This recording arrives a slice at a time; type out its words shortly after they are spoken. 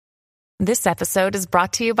This episode is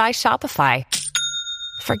brought to you by Shopify.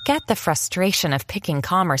 Forget the frustration of picking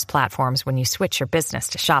commerce platforms when you switch your business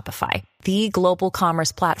to Shopify, the global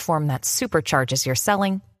commerce platform that supercharges your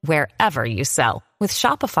selling wherever you sell. With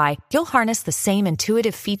Shopify, you'll harness the same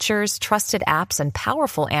intuitive features, trusted apps, and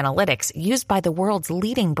powerful analytics used by the world's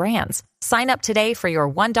leading brands. Sign up today for your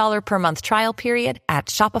 $1 per month trial period at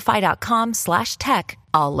shopify.com/tech,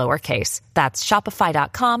 all lowercase. That's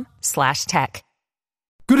shopify.com/tech.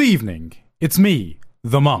 Good evening. It's me,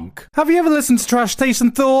 the Monk. Have you ever listened to Trash Taste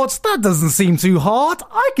and thought, that doesn't seem too hard,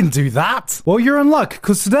 I can do that? Well, you're in luck,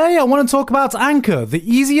 because today I want to talk about Anchor, the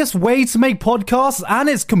easiest way to make podcasts, and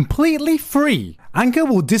it's completely free. Anchor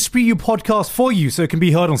will distribute your podcast for you so it can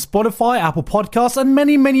be heard on Spotify, Apple Podcasts, and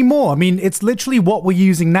many, many more. I mean, it's literally what we're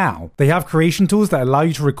using now. They have creation tools that allow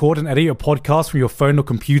you to record and edit your podcast from your phone or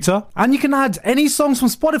computer. And you can add any songs from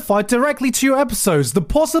Spotify directly to your episodes. The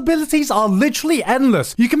possibilities are literally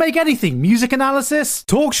endless. You can make anything, music analysis,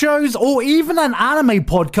 talk shows, or even an anime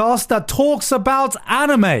podcast that talks about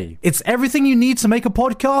anime. It's everything you need to make a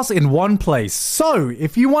podcast in one place. So,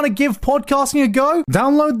 if you want to give podcasting a go,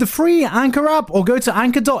 download the free Anchor app or go to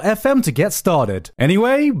anchor.fm to get started.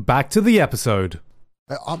 Anyway, back to the episode.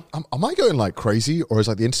 Am I going like crazy, or has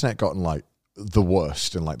like the internet gotten like the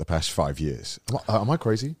worst in like the past 5 years? Am I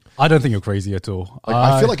crazy? I don't think you're crazy at all. Like,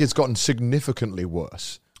 I feel like it's gotten significantly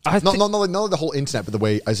worse. Not the whole internet, but the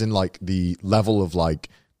way, as in like the level of like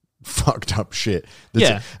fucked up shit.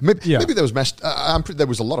 Maybe there was there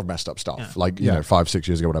was a lot of messed up stuff, like you know, 5-6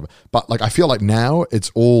 years ago, whatever. But like I feel like now it's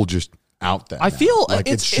all just out there. I feel like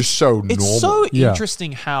it's just so normal. It's so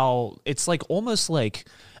interesting how it's like almost like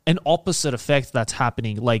an opposite effect that's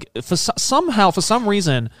happening. Like for some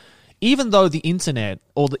reason, even though the internet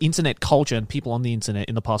or the internet culture and people on the internet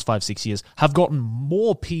in the past 5-6 years have gotten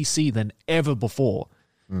more PC than ever before,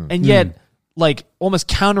 and yet like almost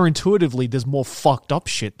counterintuitively, there's more fucked up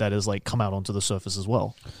shit that has like come out onto the surface as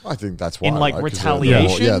well. I think that's why, in like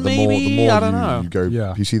retaliation, maybe the more I don't know. You go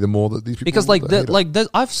PC, the more that these people because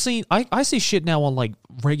I see shit now on like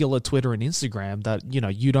regular Twitter and Instagram that you know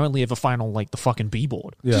you'd only ever find on like the fucking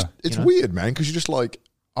B-board. Yeah, it's weird, man, because you're just like,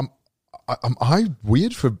 am I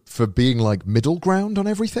weird for being like middle ground on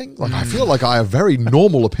everything? Like I feel like I have very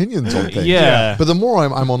normal opinions on things. Yeah, but the more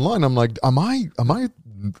I'm online, I'm like, am I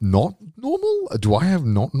not normal? Do I have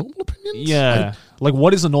not normal opinions? Yeah. Like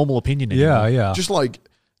what is a normal opinion anymore? Yeah.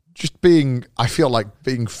 Just being, I feel like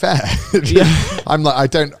being fair. I'm like, I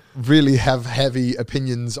don't really have heavy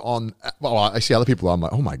opinions on, well, I see other people, I'm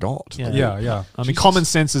like, oh my God. Yeah. I mean, common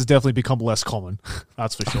sense has definitely become less common.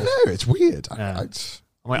 That's for sure. No, it's weird. Yeah.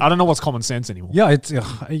 I'm like, I don't know what's common sense anymore. Yeah,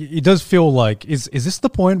 it does feel like is this the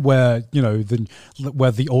point where you know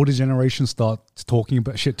where the older generation starts talking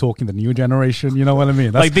the newer generation? You know what I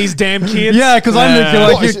mean? Like these damn kids. Yeah, because I'm thinking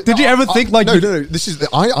like, did you ever think like? No. This is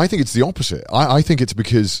I think it's the opposite. I think it's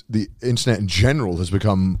because the internet in general has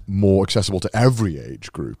become more accessible to every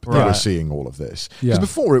age group that are seeing all of this. Because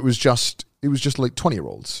before it was just like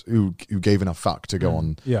 20-year-olds who gave enough fuck to go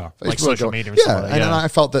on Facebook, like social media and stuff like that. And I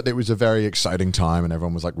felt that it was a very exciting time and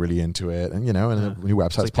everyone was like really into it, and you know, and new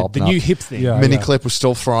websites like popping the up. new hip thing. Miniclip was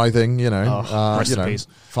still thriving, you know. Rest in peace.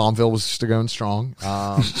 Farmville was still going strong.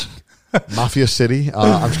 Mafia City.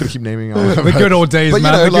 I'm just going to keep naming the good old days, but,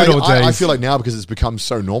 man. You know, the good old days. I feel like now because it's become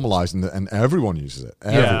so normalized and everyone uses it.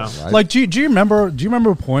 Everyone, right? Like, do you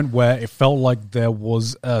remember a point where it felt like there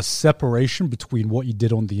was a separation between what you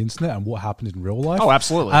did on the internet and what happened in real life? Oh,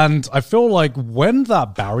 absolutely. And I feel like when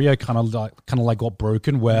that barrier kind of got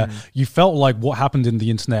broken, where you felt like what happened in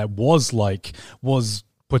the internet was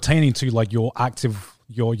pertaining to like your how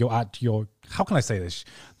can I say this?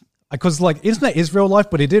 Because like internet is real life,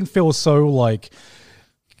 but it didn't feel so like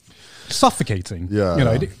suffocating. Yeah, you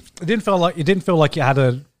know, it didn't feel like it had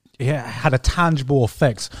a tangible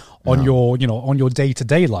effect on your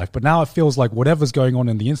day-to-day life. But now it feels like whatever's going on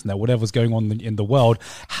in the internet, whatever's going on in the world,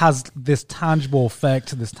 has this tangible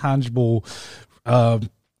effect, this tangible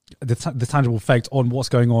effect on what's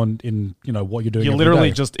going on in what you're doing. You every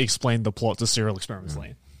literally day. just explained the plot to Serial Experiments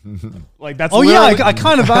Lane. Like that's. I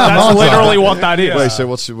kind of am. That's literally what that is. Wait, so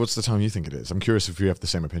what's the time you think it is? I'm curious if you have the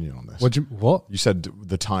same opinion on this. What? You said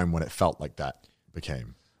the time when it felt like that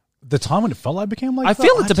became. The time when it felt like it became like I that?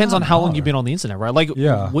 feel it depends on how long you've been on the internet, right? Like,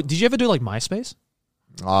 did you ever do like MySpace?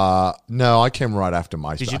 No, I came right after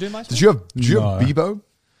MySpace. Did you do MySpace? Did you have Bebo?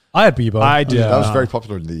 I had Bebo. I did. That was very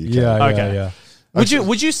popular in the UK. Yeah.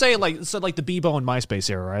 Would you say like the Bebo and MySpace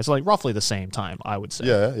era, right? It's like roughly the same time, I would say.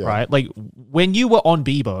 Yeah. Right? Like when you were on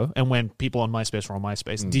Bebo and when people on MySpace were on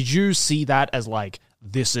MySpace, did you see that as like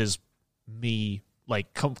this is me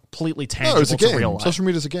like completely tangible No, it's a game. to real life. Social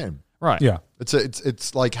media is a game. Right. Yeah.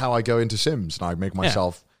 It's like how I go into Sims and I make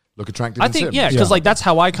myself look attractive. I in think Sims. because like that's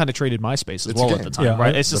how I kind of treated MySpace as It's a well at game. the time, Yeah.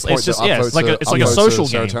 right? It's just The point that it's like a upvotes social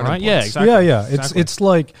to game, serotonin right? Yeah, points. exactly. Yeah. Exactly. It's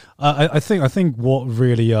like I think what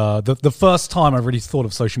really the first time I really thought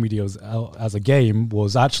of social media as a game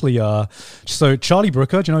was actually so Charlie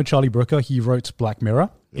Brooker. Do you know Charlie Brooker? He wrote Black Mirror.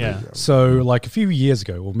 Yeah. So like a few years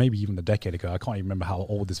ago, or maybe even a decade ago, I can't even remember how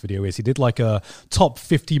old this video is. He did like a top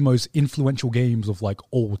 50 most influential games of like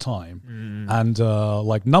all time, and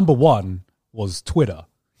like number one was Twitter.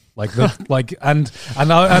 Like and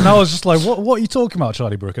I was just like, what are you talking about,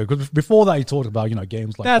 Charlie Brooker? Because before that, he talked about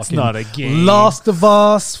games like That's not a game. Last of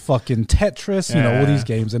Us, fucking Tetris, all these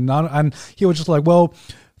games, and he was just like, well,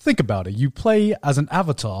 think about it. You play as an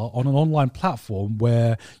avatar on an online platform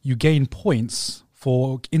where you gain points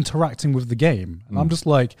for interacting with the game, and I'm just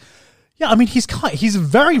like. Yeah, I mean, he's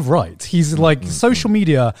very right. He's like social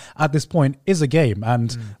media at this point is a game,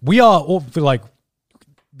 and we are all like.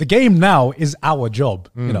 The game now is our job.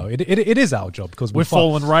 It is our job because We're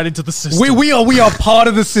falling right into the system. We are part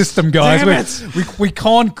of the system, guys. We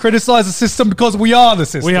can't criticize the system because we are the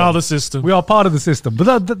system. We are the system. We are part of the system.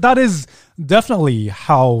 But that is definitely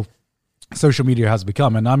how social media has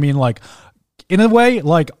become. And I mean, like, in a way,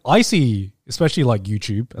 like I see, especially like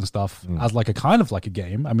YouTube and stuff, as like a kind of like a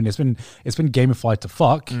game. I mean, it's been gamified to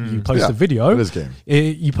fuck. You post a video, it is a game.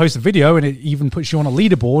 You post a video, and it even puts you on a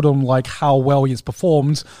leaderboard on like how well it's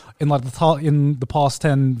performed in like in the past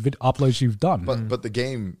 10 uploads you've done. But the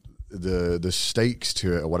game, the stakes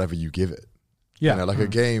to it, or whatever you give it. Yeah, like a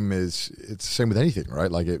game it's the same with anything,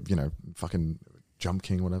 right? Like it, fucking Jump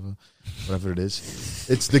King, whatever it is.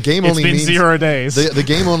 It's the game. It's only been means 0 days. The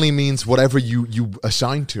game only means whatever you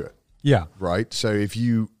assign to it. Yeah. Right. So if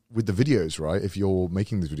you with the videos, right? If you're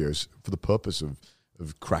making these videos for the purpose of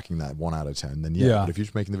cracking that 1 out of 10, then yeah. But if you're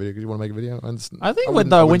just making the video because you want to make a video, I think when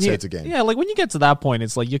you it's a game. Like when you get to that point,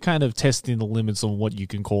 it's like you're kind of testing the limits on what you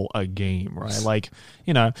can call a game, right? Like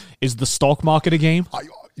is the stock market a game?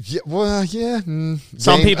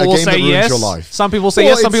 Some people will say yes. Some people say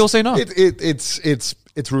yes. Some people say no.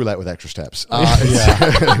 It's roulette with extra steps.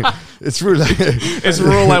 It's roulette. It's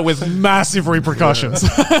roulette with massive repercussions.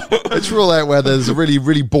 It's roulette where there's a really,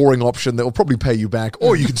 really boring option that will probably pay you back,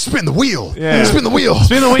 or you can spin the wheel. Yeah. Spin the wheel.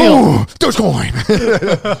 Spin the wheel. Ooh, Dogecoin.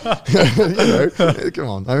 Come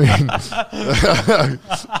on. I mean,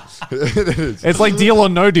 it's like Deal or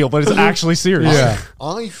No Deal, but it's actually serious. Yeah.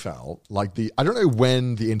 I felt like I don't know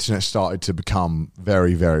when the internet started to become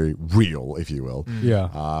very, very real, if you will.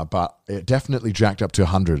 Yeah. But it definitely jacked up to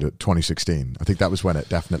 100 at 2016. I think that was when it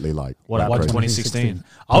definitely What happened in 2016?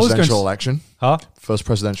 Presidential election. Huh? First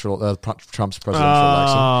presidential, Trump's presidential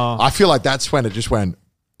election. I feel like that's when it just went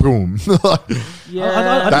boom.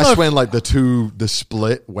 That's when like the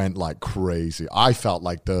split went like crazy. I felt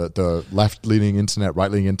like the left-leaning internet,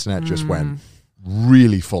 right-leaning internet just went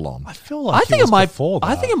really full on. I feel like I think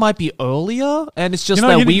it might be earlier, and it's just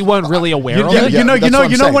that we weren't really aware of it. You know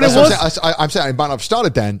when it was. I'm saying it might not have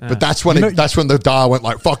started then, but that's when that's when the dial went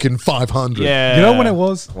like fucking 500. Yeah. You know when it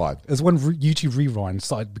was? What? It's when YouTube Rewind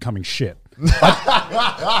started becoming shit. Okay,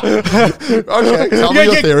 tell me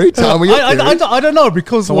your theory. Tell me your theory. I don't know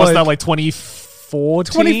because So what's that like 2014?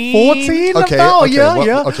 2014? Okay, about, okay,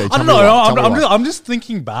 yeah. okay, I don't know. I'm just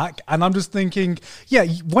thinking back, and I'm just thinking,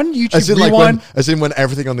 when YouTube Rewind, as in when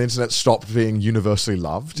everything on the internet stopped being universally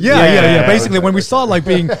loved. Yeah. Basically, when we start like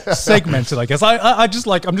being segmented, I guess. I just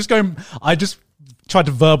tried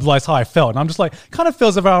to verbalize how I felt, and I'm just like, kind of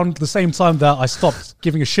feels around the same time that I stopped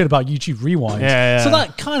giving a shit about YouTube Rewind. Yeah. So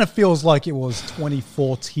that kind of feels like it was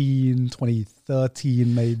 2014,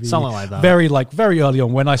 2013, maybe something like that. Very early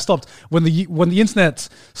on when I stopped, when the internet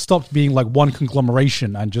stopped being like one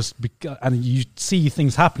conglomeration and and you see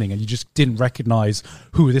things happening and you just didn't recognize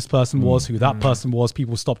who this person was, who that person was.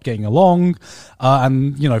 People stopped getting along,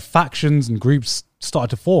 and factions and groups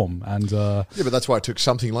started to form. And but that's why it took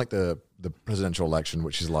something like the presidential election,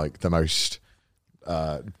 which is like the most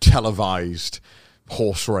televised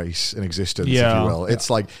horse race in existence, if you will. It's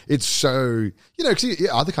like, it's so, because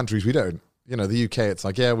other countries we don't. The UK, it's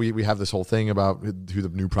like, we have this whole thing about who the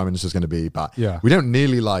new prime minister is going to be, but we don't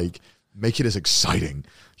nearly like make it as exciting,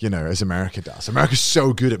 as America does. America's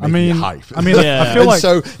so good at making it hype. I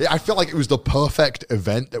feel like it was the perfect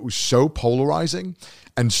event that was so polarizing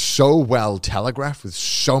and so well telegraphed with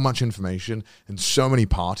so much information and so many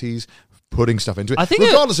parties putting stuff into it. I think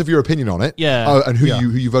regardless of your opinion on it, and who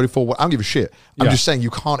you voted for, I don't give a shit. I'm just saying you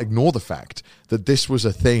can't ignore the fact that this was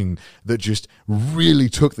a thing that just really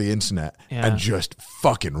took the internet and just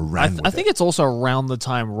fucking ran with it. I think it's also around the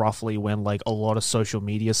time roughly when like a lot of social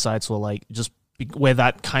media sites were like just where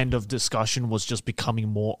that kind of discussion was just becoming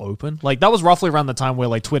more open. Like that was roughly around the time where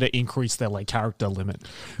like Twitter increased their like character limit.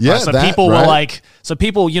 Yeah, so people were like,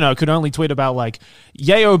 people could only tweet about like,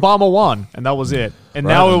 "Yay, Obama won," and that was it. And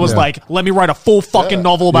now it was like, let me write a full fucking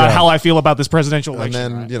novel about how I feel about this presidential election.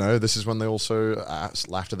 And then this is when they also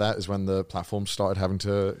after that is when the platforms started having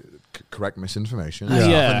to correct misinformation.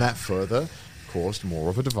 And that further caused more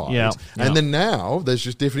of a divide. And then now there's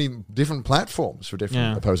just different platforms for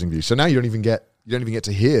different opposing views. So now you don't even get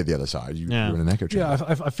to hear the other side. You're in an echo chamber.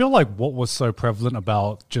 I feel like what was so prevalent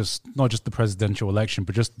about not just the presidential election,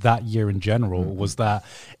 but just that year in general, was that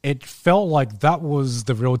it felt like that was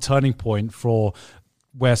the real turning point for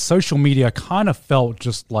where social media kind of felt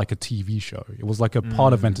just like a TV show. It was like a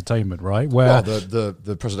part of entertainment, right? Where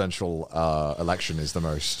the presidential election is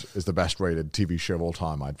the best rated TV show of all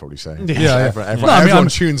time, I'd probably say. Everyone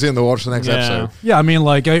tunes in to watch the next episode. Yeah, I mean,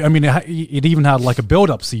 it even had like a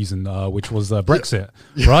build-up season, which was Brexit,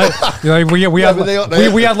 right?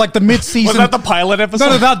 We had like the mid-season. Was that the pilot episode?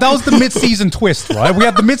 No, that was the mid-season twist, right? We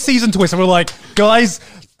had the mid-season twist, and we're like, guys,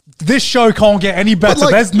 this show can't get any better.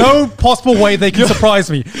 There's no possible way they can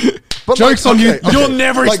surprise me. But Joke's on you. You'll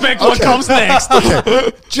never expect what comes next.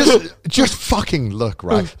 Just fucking look,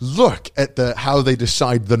 right? Look at how they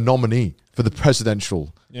decide the nominee for the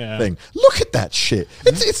presidential thing. Look at that shit.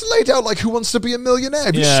 It's laid out like Who Wants to Be a Millionaire.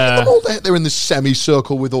 Have you seen them all? They're in this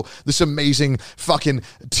semicircle with all this amazing fucking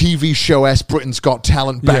TV show-esque Britain's Got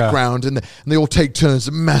Talent background, and they all take turns,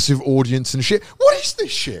 a massive audience and shit. What is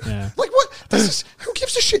this shit? Like, what? Who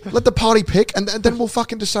gives a shit? Let the party pick, and then we'll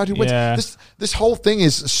fucking decide who wins. This whole thing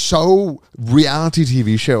is so reality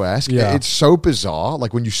TV show-esque. It's so bizarre.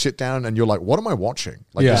 Like, when you sit down and you're like, what am I watching?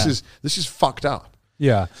 Like, this is fucked up.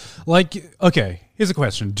 Yeah. Like, okay, here's a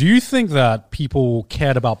question. Do you think that people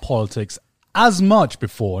cared about politics as much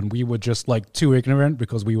before and we were just like too ignorant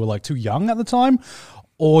because we were like too young at the time?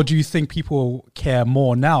 Or do you think people care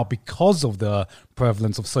more now because of the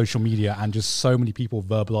prevalence of social media and just so many people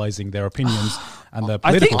verbalizing their opinions and their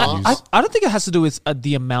political views? I don't think it has to do with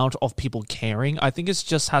the amount of people caring. I think it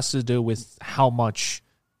just has to do with how much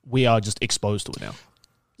we are just exposed to it now.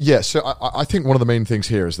 Yeah, so I think one of the main things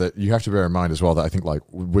here is that you have to bear in mind as well that I think like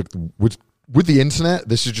with the internet,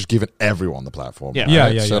 this is just giving everyone the platform.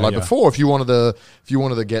 Before, if you wanted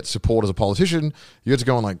to get support as a politician, you had to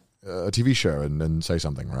go on like a TV show and say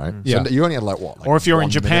something, right? So you only had like what? Like or if you're in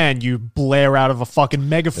Japan, you blare out of a fucking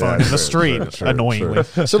megaphone in the street, annoyingly.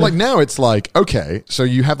 So like now it's like, okay, so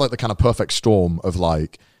you have like the kind of perfect storm of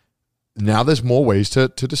like, now there's more ways to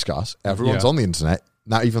discuss. Everyone's on the internet.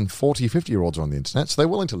 Now even 40, 50-year-olds are on the internet, so they're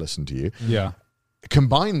willing to listen to you. Yeah.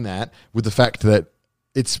 Combine that with the fact that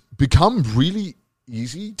it's become really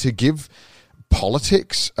easy to give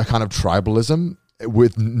politics a kind of tribalism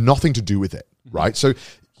with nothing to do with it, right? So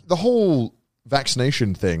the whole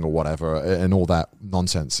vaccination thing or whatever and all that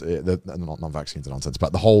nonsense, not vaccines are nonsense,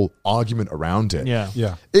 but the whole argument around it,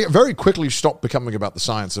 it very quickly stopped becoming about the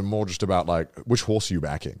science and more just about like, which horse are you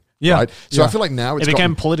backing? Yeah. Right? So I feel like now it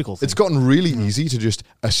became political. It's gotten really easy to just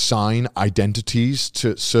assign identities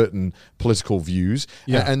to certain political views.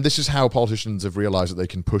 Yeah. And this is how politicians have realized that they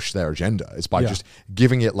can push their agenda. It's by just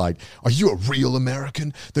giving it like, are you a real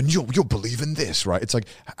American? Then you'll believe in this, right? It's like,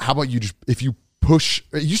 how about you just, if you push,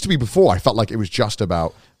 it used to be before, I felt like it was just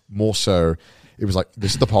about more so, it was like,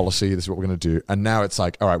 this is the policy, this is what we're going to do. And now it's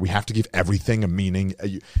like, all right, we have to give everything a meaning.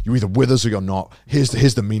 You're either with us or you're not. Here's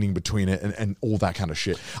the meaning between it and all that kind of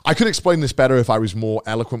shit. I could explain this better if I was more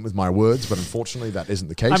eloquent with my words, but unfortunately that isn't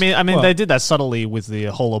the case. I mean, they did that subtly with the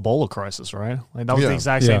whole Ebola crisis, right? Like that was the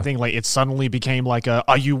exact same thing. Like it suddenly became like,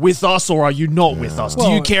 are you with us or are you not with us? Do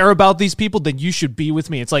you care about these people? Then you should be with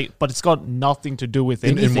me. It's like, but it's got nothing to do with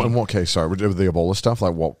anything. In what case? Sorry, with the Ebola stuff?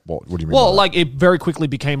 Like what do you mean? Well, like it very quickly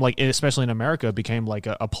became like, especially in America, it became like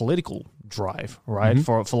a political drive, right?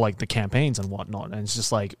 For like the campaigns and whatnot. And it's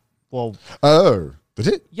just like, well... Oh, did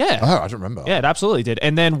it? Yeah. Oh, I don't remember. Yeah, it absolutely did.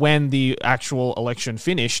 And then when the actual election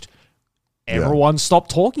finished, everyone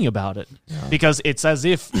stopped talking about it because it's as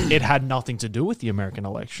if it had nothing to do with the American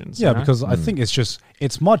elections. Yeah, because I think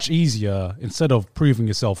it's much easier, instead of proving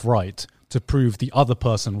yourself right, to prove the other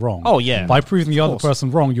person wrong. Oh, yeah. By proving the other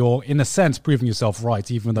person wrong, you're, in a sense, proving yourself right,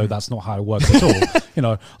 even though that's not how it works at all. You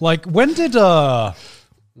know, like, when did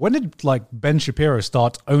like Ben Shapiro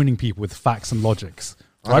start owning people with facts and logics?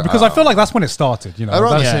 Right? Because I feel like that's when it started, you know.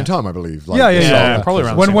 Around the same time, I believe. Like, probably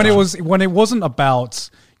around the same time. When it wasn't about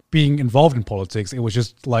being involved in politics, it was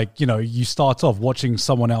just like, you know, you start off watching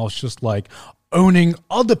someone else just like owning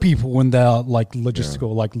other people in their like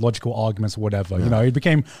logical arguments or whatever. You know, it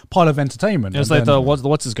became part of entertainment. It was like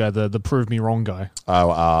what's his guy, the prove me wrong guy.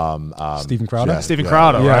 Stephen Crowder. Stephen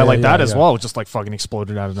Crowder, right? That as well just like fucking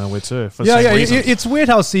exploded out of nowhere too. For It's weird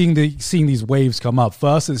how seeing these waves come up.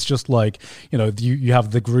 First, it's just like, you know, you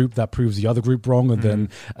have the group that proves the other group wrong, and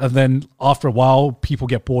then after a while, people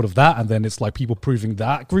get bored of that, and then it's like people proving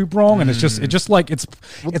that group wrong, and it's just like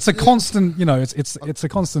it's a constant, you know, it's a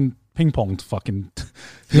constant ping pong fucking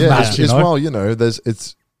match. As well, you know,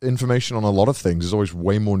 it's information on a lot of things is always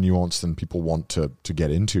way more nuanced than people want to get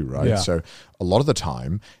into, right? Yeah. So a lot of the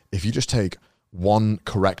time, if you just take one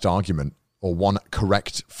correct argument or one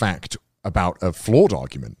correct fact about a flawed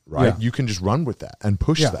argument, right? You can just run with that and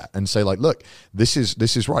push that and say like, look, this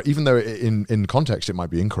is right, even though in context it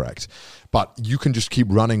might be incorrect, but you can just keep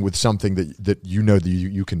running with something that you know that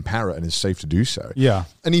you can parrot and is safe to do so. Yeah.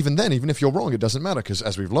 And even then, even if you're wrong, it doesn't matter, because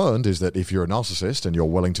as we've learned is that if you're a narcissist and you're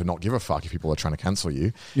willing to not give a fuck if people are trying to cancel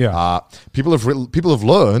you, people have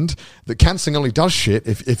learned that canceling only does shit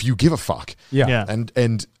if you give a fuck.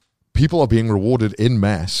 And people are being rewarded in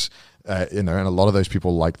mass. You know, and a lot of those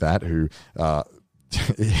people like that who,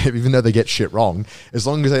 even though they get shit wrong, as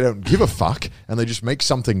long as they don't give a fuck and they just make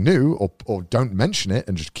something new or don't mention it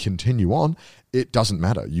and just continue on, it doesn't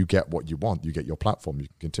matter. You get what you want. You get your platform. You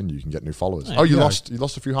can continue. You can get new followers. Oh, you lost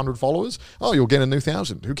a few hundred followers. Oh, you'll gain a new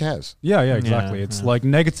 1,000. Who cares? Yeah, exactly. It's like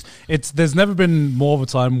negative. There's never been more of a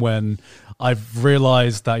time when I've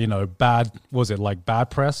realized that, you know, bad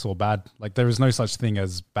press or bad, like there is no such thing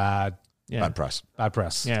as bad. Yeah. Bad press.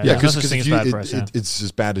 Because it's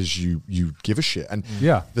as bad as you give a shit. And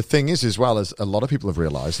the thing is, as well, as a lot of people have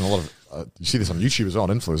realized, and a lot of you see this on YouTube as well, on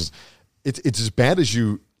influencers, it's as bad as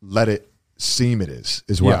you let it seem it is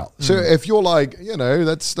as well. So if you're like, you know,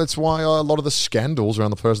 that's why a lot of the scandals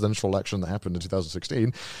around the presidential election that happened in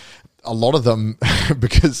 2016, a lot of them,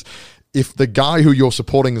 because if the guy who you're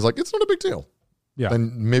supporting is like, it's not a big deal.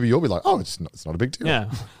 Then maybe you'll be like, oh, it's not a big deal.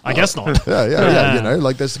 Yeah, I guess not. Yeah. You know,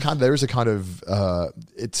 like there is a kind of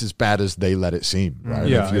it's as bad as they let it seem, right?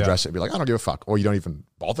 Yeah, if you address it, be like, I don't give a fuck, or you don't even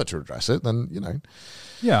bother to address it, then you know.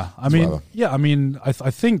 Yeah, I mean, I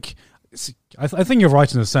think you're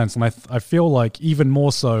right in a sense, and I feel like even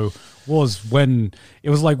more so was when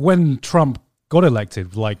Trump got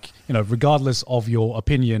elected. Like, you know, regardless of your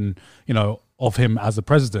opinion, you know, of him as a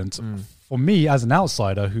president. For me, as an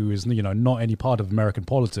outsider who is, you know, not any part of American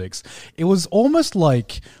politics, it was almost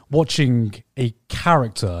like watching a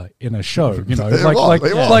character in a show. You know,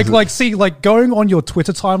 like going on your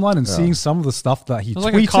Twitter timeline and seeing some of the stuff that he tweeted.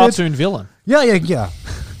 Like a cartoon villain. Yeah.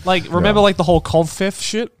 Like, remember like the whole Kovfif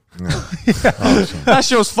shit? That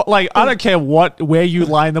shit was like, I don't care where you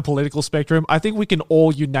lie in the political spectrum. I think we can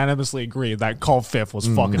all unanimously agree that Kovfif was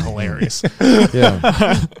fucking hilarious.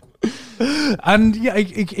 And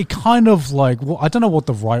it kind of like, well, I don't know what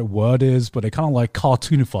the right word is, but it kind of like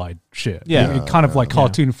cartoonified shit. It kind of like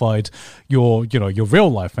cartoonified your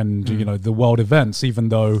real life and you know, the world events, even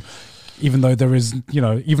though there is, you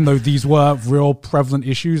know, even though these were real prevalent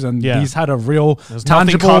issues and these had a real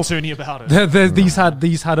tangible, nothing cartoony about it.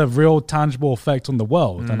 These had a real tangible effect on the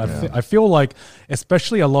world, and I feel like,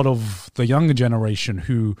 especially a lot of the younger generation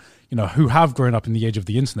who have grown up in the age of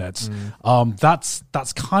the internet,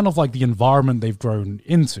 that's kind of like the environment they've grown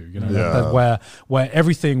into, you know, where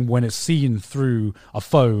everything, when it's seen through a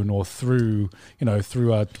phone or through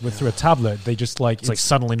a tablet, they just like, it's like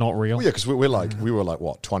suddenly not real. Well, yeah, because we were like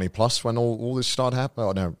what, 20 plus when all this started happening.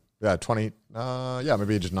 Oh no, yeah, 20.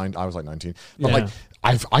 Maybe just 9. I was like 19. But like,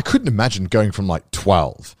 I couldn't imagine going from like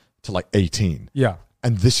 12 to like 18. Yeah.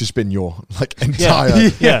 And this has been your like entire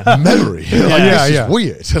memory. This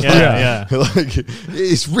is weird. Like,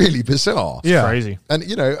 it's really bizarre. Yeah, crazy. And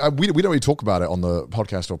you know, we don't really talk about it on the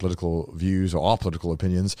podcast or political views or our political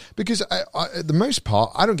opinions, because at the most part,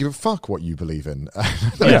 I don't give a fuck what you believe in.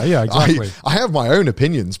 Exactly. I have my own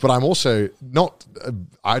opinions, but I'm also not.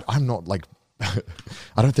 I'm not like.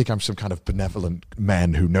 I don't think I'm some kind of benevolent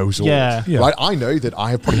man who knows all. Right? I know that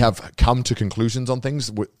I probably have come to conclusions on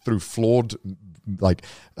things through flawed, like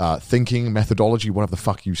thinking methodology, whatever the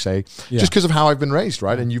fuck you say, just because of how I've been raised,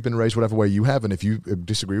 right? And you've been raised whatever way you have, and if you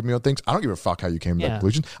disagree with me on things, I don't give a fuck how you came to that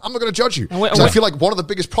conclusion. I'm not going to judge you. I feel like one of the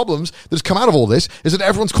biggest problems that has come out of all this is that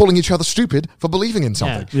everyone's calling each other stupid for believing in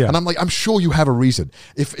something. And I'm like, I'm sure you have a reason.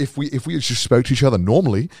 If we just spoke to each other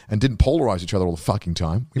normally and didn't polarize each other all the fucking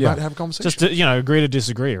time, we might have a conversation. Just to, agree to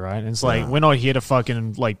disagree, right? And it's like, we're not here to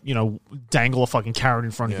fucking dangle a fucking carrot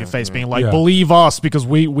in front of your face, being like, believe us because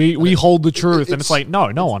we hold the truth. And it's like, no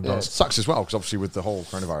one does. It sucks as well, because obviously with the whole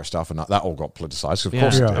coronavirus stuff and that all got politicized.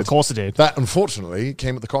 Of course it did. That unfortunately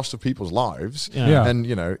came at the cost of people's lives. And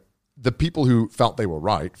the people who felt they were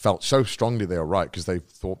right felt so strongly they were right because they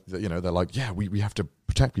thought that, they're like, yeah, we have to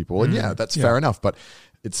protect people. And yeah, that's fair enough. But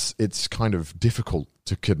it's kind of difficult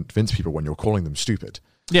to convince people when you're calling them stupid.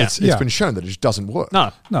 Yeah. It's been shown that it just doesn't work.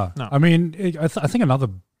 No. I mean, I think another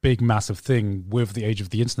big massive thing with the age of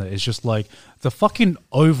the internet is just like the fucking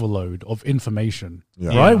overload of information,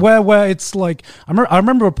 right? Where it's like I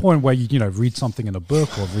remember a point where you read something in a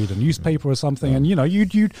book or read a newspaper or something, and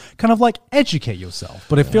you'd kind of like educate yourself,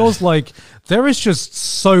 but it feels like there is just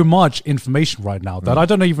so much information right now that I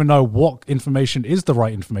don't even know what information is the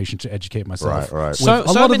right information to educate myself. Right.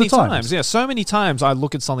 So many times, so many times I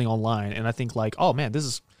look at something online and I think like, oh man, this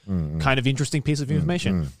is kind of interesting piece of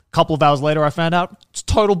information. Couple of hours later, I found out it's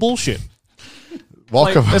total bullshit.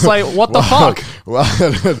 Welcome. It's like, what the fuck?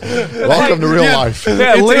 Welcome to real life.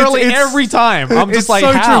 Yeah, literally every time. I'm just like,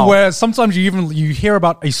 so how? True where sometimes you hear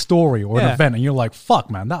about a story or an event and you're like, fuck,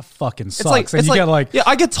 man, that fucking sucks.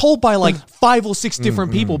 I get told by like 5 or 6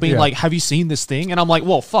 different people being like, have you seen this thing? And I'm like,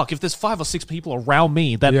 well, fuck, if there's 5 or 6 people around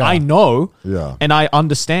me that I know and I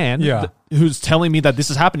understand who's telling me that this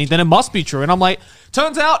is happening, then it must be true. And I'm like,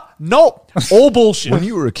 turns out, nope, all bullshit. When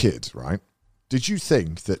you were a kid, right, did you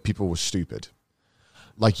think that people were stupid?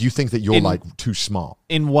 Like, you think that you're like too smart?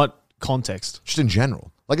 In what context? Just in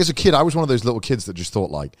general. Like, as a kid, I was one of those little kids that just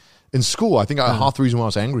thought, like, in school, I think half the reason why I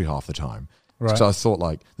was angry half the time was because I thought,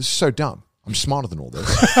 like, this is so dumb. I'm smarter than all this.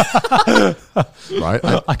 Right?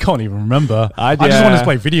 I can't even remember. I just wanted to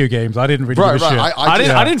play video games. I didn't really give a shit.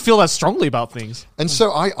 I didn't feel that strongly about things. And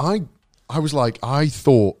so I was like, I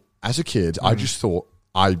thought, as a kid, I just thought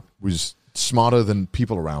I was smarter than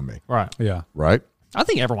people around me. Right. Yeah. Right? I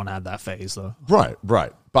think everyone had that phase, though. Right.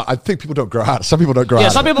 But I think people don't grow out. Some people don't grow out. Yeah,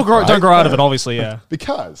 some people don't grow out of it, obviously, yeah.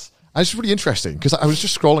 Because it's really interesting, because I was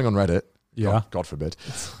just scrolling on Reddit. Yeah. God forbid.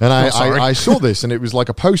 And I saw this, and it was like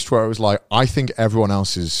a post where I was like, I think everyone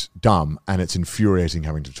else is dumb, and it's infuriating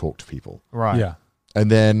having to talk to people. Right. Yeah. And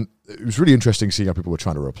then it was really interesting seeing how people were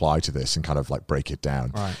trying to reply to this and kind of like break it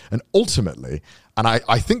down. Right. And ultimately, and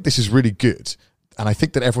I think this is really good, and I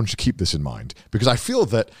think that everyone should keep this in mind, because I feel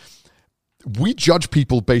that we judge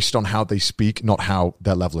people based on how they speak, not how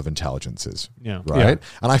their level of intelligence is. Yeah. Right? Yeah.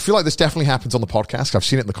 And I feel like this definitely happens on the podcast. I've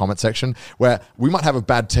seen it in the comment section where we might have a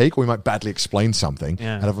bad take or we might badly explain something.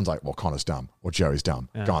 Yeah. And everyone's like, well, Connor's dumb or Joey's dumb.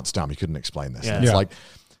 Yeah. Grant's dumb. He couldn't explain this. Yeah. And it's like,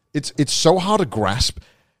 it's so hard to grasp.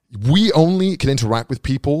 We only can interact with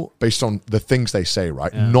people based on the things they say,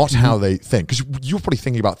 right? Yeah. Not how they think. Because you're probably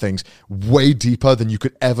thinking about things way deeper than you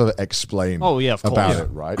could ever explain about it,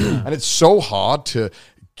 right? And it's so hard to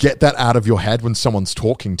get that out of your head when someone's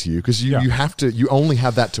talking to you, because you only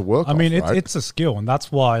have that to work on. I mean, it's a skill, and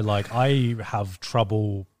that's why like I have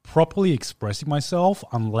trouble properly expressing myself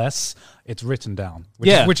unless it's written down,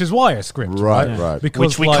 which is why I script, right? Because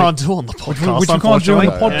which we can't do on the podcast, which we can't do on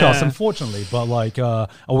the podcast, unfortunately. But like, or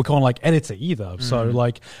we can't like edit it either. So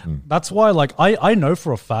like, that's why like I know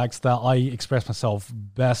for a fact that I express myself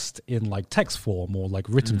best in like text form or like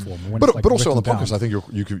written form. But also on the podcast, I think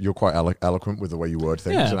you're quite eloquent with the way you word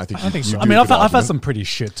things, and I think so. I mean, I've had some pretty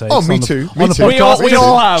shit takes. Oh, me too. On the podcast, we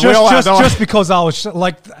all have. Just because I was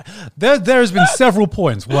like, there has been several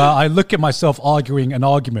points where I look at myself arguing an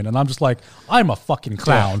argument, and I'm just like, I'm a fucking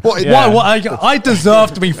clown. I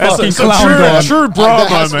deserve to be fucking clowned on. True bro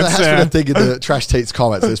moments. That's what I think in the Trash Tate's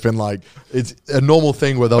comments. It's been like, it's a normal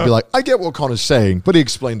thing where they'll be like, I get what Connor's saying, but he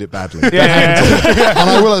explained it badly. And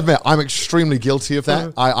I will admit, I'm extremely guilty of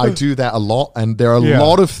that. I do that a lot, and there are a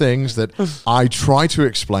lot of things that I try to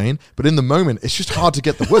explain, but in the moment, it's just hard to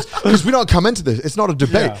get the words, because we don't come into this. It's not a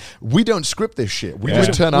debate. We don't script this shit. We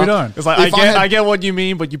just turn up. We don't. It's like, I get what you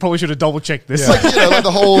mean, but you probably should have double checked this. It's like, like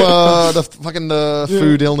the whole the fucking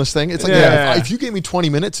food illness thing. It's like, if you gave me 20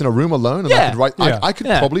 minutes in a room alone and I could write, I could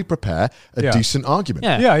probably prepare a decent argument.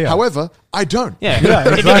 However, I don't.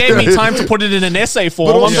 If you gave me time to put it in an essay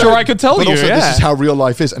form, I'm sure I could tell you. But also, this is how real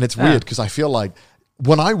life is, and it's weird because I feel like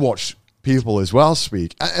when I watch people as well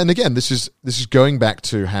speak, and again, this is going back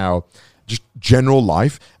to how just general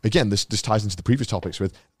life. Again, this ties into the previous topics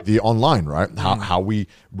with the online, right? How we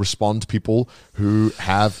respond to people who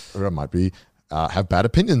have, or it might be, have bad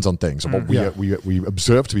opinions on things, or what we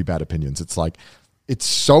observe to be bad opinions. It's like, it's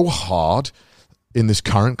so hard in this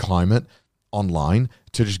current climate online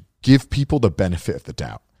to just give people the benefit of the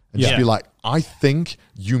doubt and just be like, I think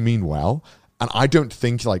you mean well, and I don't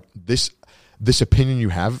think like this opinion you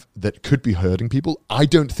have that could be hurting people, I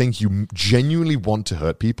don't think you genuinely want to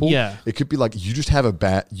hurt people. It could be like, you just have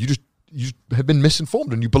have been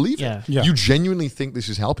misinformed and you believe Yeah. it. Yeah. You genuinely think this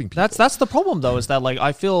is helping people. That's the problem, though, is that, like,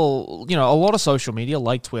 I feel, you know, a lot of social media,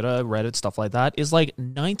 like Twitter, Reddit, stuff like that, is, like,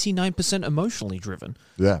 99% emotionally driven.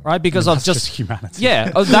 Yeah. Right? Because of just humanity. Yeah,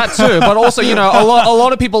 that too. But also, you know, a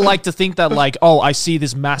lot of people like to think that, like, oh, I see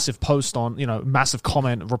this massive post on, you know, massive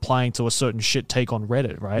comment replying to a certain shit take on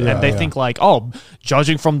Reddit, right? Yeah, and they think, like, oh,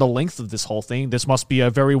 judging from the length of this whole thing, this must be a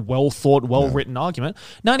very well thought, well written argument.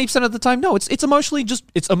 90% of the time, no, it's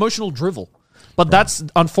emotional drivel. But that's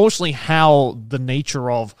unfortunately how the nature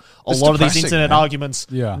of a lot of these internet arguments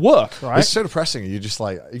work, right? It's so depressing. You just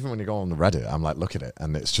like, even when you go on the Reddit, I'm like, look at it,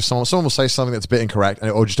 and it's just someone will say something that's a bit incorrect, and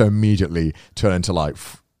it will just immediately turn into like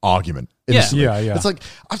argument. Instantly. Yeah. It's like,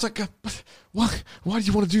 I was like, why do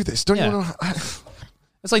you want to do this? Don't you want to?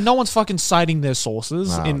 It's like no one's fucking citing their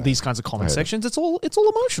sources in these kinds of comment sections. It's all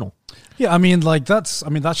emotional. Yeah, I mean, that's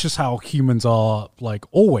just how humans are, like,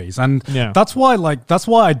 always, and that's why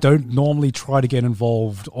I don't normally try to get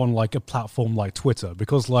involved on like a platform like Twitter,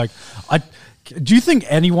 because like do you think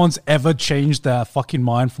anyone's ever changed their fucking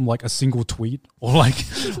mind from like a single tweet or like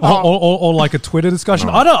or like a Twitter discussion?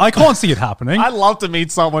 No. I can't see it happening. I'd love to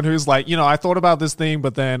meet someone who's like, you know, I thought about this thing,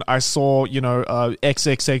 but then I saw, you know,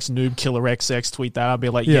 XXX noob killer XX tweet that. I'd be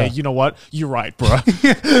like, yeah, you know what? You're right, bro.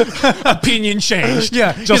 Opinion changed.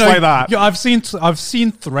 Yeah, just like that. Yeah, I've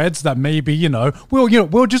seen threads that maybe, you know,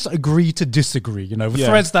 we'll just agree to disagree. You know,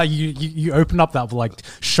 threads that you open up that will like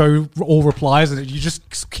show all replies, and you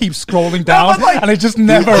just keep scrolling down. And it just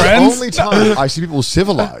never ends. The only time I see people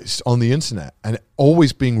civilized on the internet and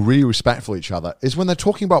always being really respectful of each other is when they're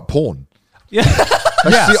talking about porn. Yeah.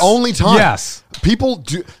 That's the only time. Yes. People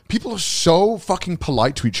are so fucking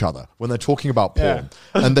polite to each other when they're talking about porn.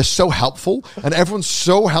 And they're so helpful, and everyone's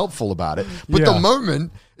so helpful about it. But the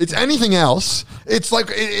moment it's anything else, it's like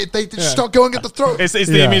they just start going at the throat. It's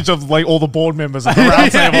the image of like all the board members at the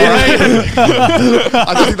round table.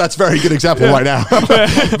 I don't think that's a very good example right now. But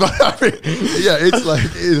I mean, it's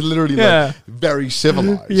literally like very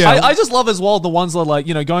civilized. Yeah. I just love as well the ones that, like,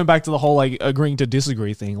 you know, going back to the whole like agreeing to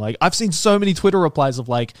disagree thing. Like, I've seen so many Twitter replies of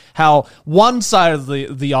like how one side of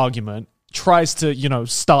the argument tries to, you know,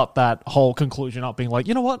 start that whole conclusion up being like,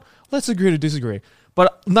 you know what, let's agree to disagree.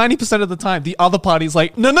 But 90% of the time, the other party's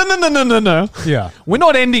like, no. Yeah. We're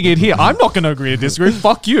not ending it here. I'm not going to agree to disagree.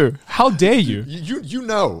 Fuck you. How dare you? You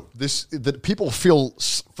know this, that people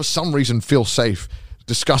for some reason feel safe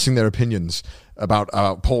discussing their opinions about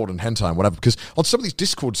porn and hentai and whatever, because on some of these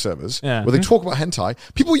Discord servers where they talk about hentai,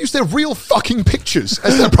 people use their real fucking pictures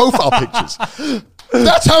as their profile pictures.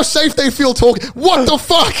 That's how safe they feel talking. What the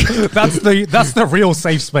fuck? That's the real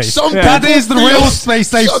safe space. That is the real safe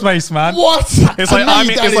space, man. What? It's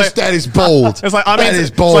like that is bold. It's like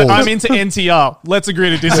I'm into NTR. Let's agree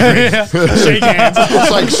to disagree. Shake hands.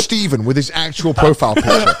 It's like Steven with his actual profile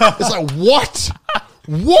picture. It's like, what?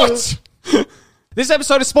 What? This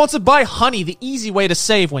episode is sponsored by Honey, the easy way to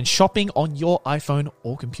save when shopping on your iPhone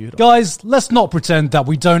or computer. Guys, let's not pretend that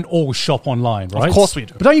we don't all shop online, right? Of course we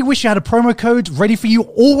do. But don't you wish you had a promo code ready for you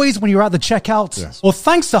always when you're at the checkout? Yes. Well,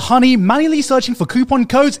 thanks to Honey, manually searching for coupon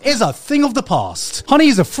codes is a thing of the past. Honey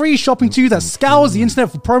is a free shopping tool that scours the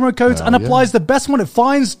internet for promo codes and applies the best one it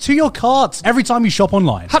finds to your cart every time you shop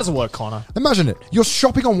online. How does it work, Connor? Imagine it. You're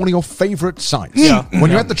shopping on one of your favorite sites.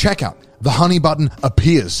 When you're at the checkout, the Honey button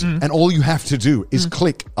appears, and all you have to do is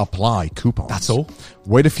click Apply Coupons. That's all.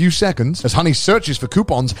 Wait a few seconds. As Honey searches for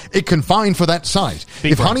coupons it can find for that site.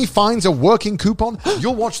 If Honey finds a working coupon,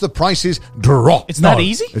 you'll watch the prices drop. It's that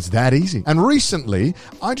easy? It's that easy. And recently,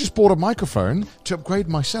 I just bought a microphone to upgrade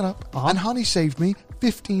my setup, and Honey saved me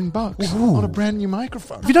 $15 on a brand new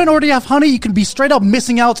microphone. If you don't already have Honey, you can be straight up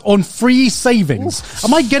missing out on free savings.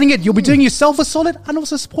 Am I getting it? You'll be doing yourself a solid and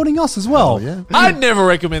also supporting us as well. I'd never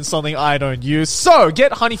recommend something I don't use. So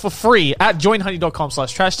get Honey for free at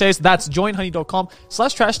joinhoney.com/trashtaste. That's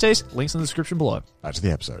joinhoney.com/trashtaste. Links in the description below. That's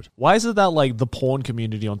the episode. Why is it that like the porn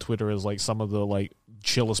community on Twitter is like some of the like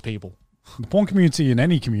chillest people? The porn community in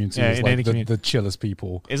any community is in like any community. the chillest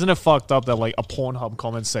people. Isn't it fucked up that like a Pornhub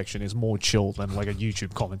comment section is more chill than like a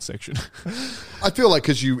YouTube comment section? I feel like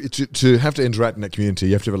because to have to interact in that community,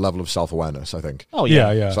 you have to have a level of self-awareness, I think. Oh,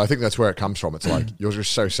 yeah. Yeah. So I think that's where it comes from. It's like you're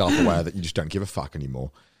just so self-aware that you just don't give a fuck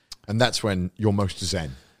anymore. And that's when you're most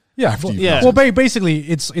zen. Yeah. Well, basically,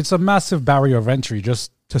 it's a massive barrier of entry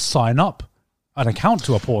just to sign up an account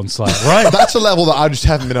to a porn site, right? That's a level that I just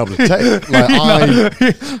haven't been able to take. Like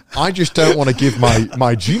I just don't want to give my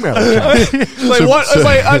Gmail account. Like what? It's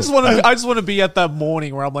like I just want to be at that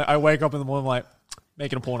morning where I'm like, I wake up in the morning, I'm like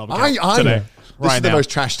making a porn account today. This is the most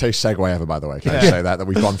trash taste segue ever, by the way. Can I say that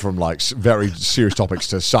we've gone from like very serious topics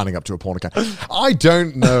to signing up to a porn account? I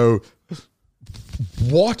don't know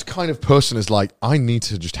what kind of person is like, I need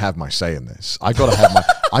to just have my say in this. I got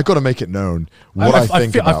to make it known what I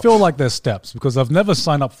think about. I feel like there's steps because I've never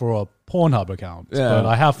signed up for a Pornhub account, but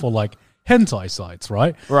I have for like hentai sites,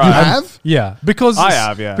 right? Right. You have? Yeah, because I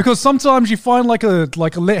have, yeah. Because sometimes you find like a lit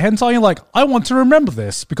hentai, and you're like, I want to remember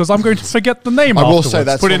this because I'm going to forget the name. I will say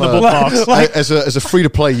that's put in the bookmarks. As a free to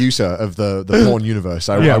play user of the porn universe,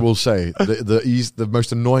 I will say the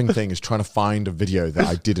most annoying thing is trying to find a video that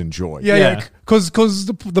I did enjoy. Yeah. Because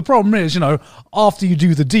the problem is, after you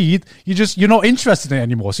do the deed, you're not interested in it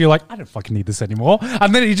anymore. So you're like, I don't fucking need this anymore.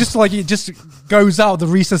 And then it just goes out of the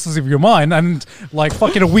recesses of your mind, and like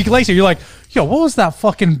fucking a week later, you're like, yo, what was that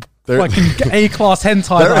fucking A-class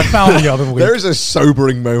hentai that I found the other week? There is a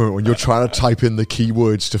sobering moment when you're trying to type in the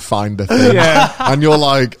keywords to find the thing, and you're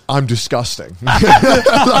like, I'm disgusting.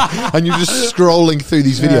 And you're just scrolling through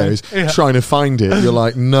these videos trying to find it. You're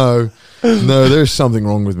like, no, there's something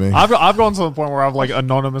wrong with me. I've gone to the point where I've like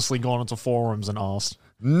anonymously gone into forums and asked.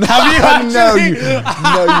 Have you? No, you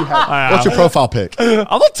haven't. What's your profile pic? I'm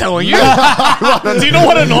not telling you. Do you know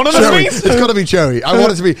what anonymous Joey. means? It's got to be Joey. I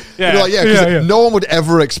want it to be. Because no one would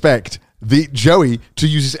ever expect the Joey to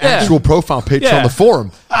use his actual profile picture on the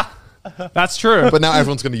forum. That's true. But now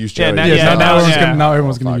everyone's going to use Joey. Now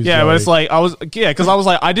everyone's going to use Joey. Yeah, but it's like because I was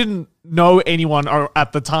like, I didn't know anyone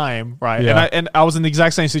at the time, right? Yeah. And I was in the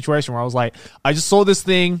exact same situation where I was like, I just saw this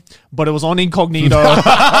thing, but it was on incognito, so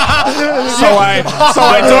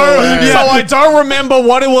I don't remember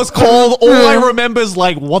what it was called. All I remember is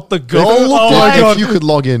like what the girl looked like. If you could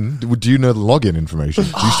log in, do you know the login information?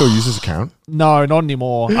 Do you still use this account? No, not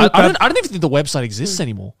anymore. I don't even think the website exists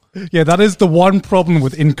anymore. Yeah, that is the one problem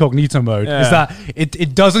with incognito mode is that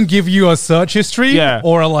it doesn't give you a search history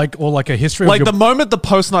or like a history. Like the moment the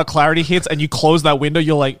post nut clarity hits and you close that window,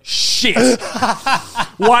 you're like, shit.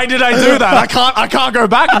 Why did I do that? I can't go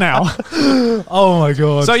back now. Oh my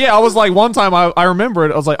god. So yeah, I was like, one time I remember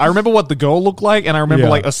it. I was like, I remember what the girl looked like, and I remember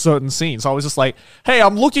like a certain scene. So I was just like, hey,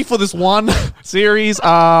 I'm looking for this one series. These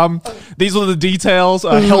are the details.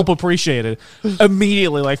 Help appreciated.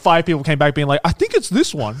 Immediately, like 5 people came back being like, I think it's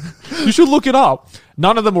this one. You should look it up.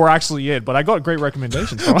 None of them were actually it, but I got great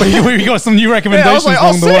recommendations from it. We got some new recommendations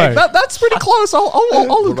along the way. That's pretty close. I'll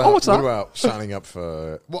watch that. What about signing up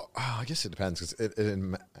for... Well, I guess it depends, because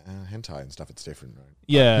in hentai and stuff, it's different, right?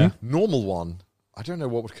 Yeah. Normal one, I don't know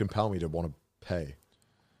what would compel me to want to pay.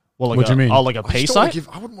 Well, like what do you mean? Oh, like a pay site? I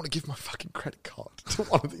wouldn't want to give my fucking credit card to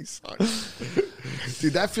one of these sites.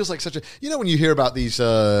 Dude, that feels like such a... You know when you hear about these...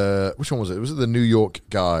 which one was it? Was it the New York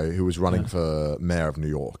guy who was running for mayor of New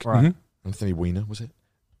York? Right. Mm-hmm. Anthony Weiner, was it?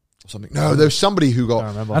 Or something? No, there's somebody who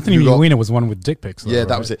got... Anthony Weiner was one with dick pics.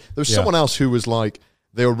 That was it. There was someone else who was like...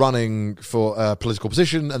 They were running for a political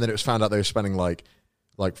position, and then it was found out they were spending like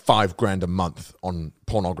 $5,000 a month on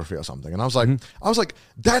pornography or something. And I was like,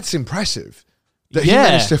 that's impressive. That he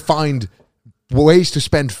managed to find ways to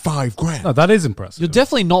spend $5,000. No, that is impressive. You're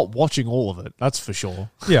definitely not watching all of it. That's for sure.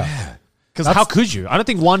 Yeah. Because how could you? I don't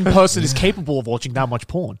think one person is capable of watching that much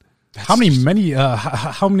porn. How many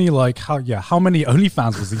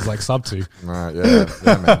OnlyFans was he like sub to? Right, yeah, man,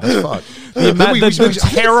 that's fucked. The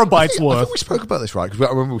terabytes worth. I think we spoke about this, right? Because I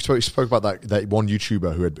remember we spoke about that one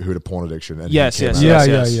YouTuber who had a porn addiction. And yes.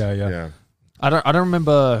 Yeah. I don't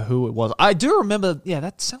remember who it was. I do remember. Yeah,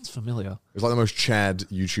 that sounds familiar. It was like the most Chad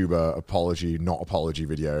YouTuber apology, not apology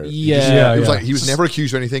video. Yeah, it was like he was never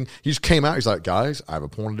accused of anything. He just came out. He's like, guys, I have a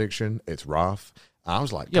porn addiction. It's rough. I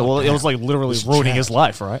was like, yeah, well, it was like literally ruining his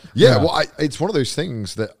life, right? Yeah, well, it's one of those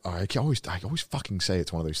things that I always fucking say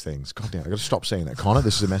it's one of those things. God damn, I got to stop saying that, Connor.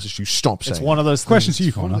 This is a message to you. Stop saying. It's one of those questions to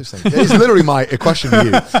you, Connor. It's literally a question to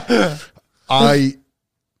you.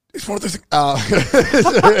 It's one of those things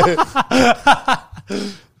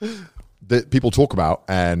that people talk about,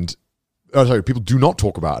 and people do not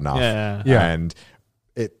talk about enough. Yeah. And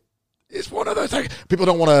it's one of those things. People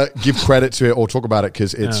don't want to give credit to it or talk about it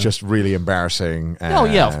because it's just really embarrassing. And oh,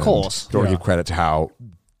 yeah, of course. Don't give credit to how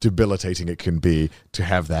debilitating it can be to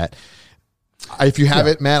have that. If you have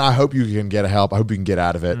it, man, I hope you can get help. I hope you can get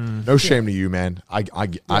out of it. No shame to you, man.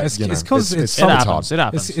 It's because it's hard. It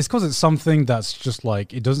happens. It's because it's something that's just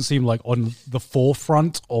like, it doesn't seem like on the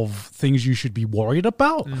forefront of things you should be worried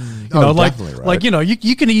about. Definitely, right.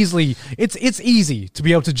 You can easily, it's easy to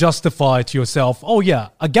be able to justify to yourself, oh yeah,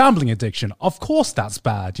 a gambling addiction. Of course that's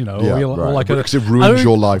bad, or like because it ruins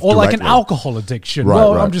your life. Or like an alcohol addiction.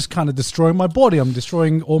 Right. I'm just kind of destroying my body. I'm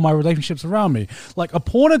destroying all my relationships around me. Like a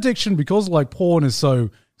porn addiction, because like porn is so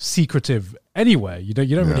secretive anyway. You don't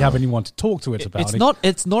really have anyone to talk to it about.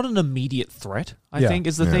 It's not an immediate threat, I think,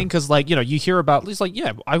 is the thing, because you hear about, it's like,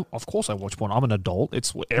 of course I watch porn. I'm an adult.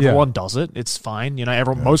 Everyone does it. It's fine.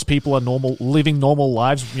 Most people are living normal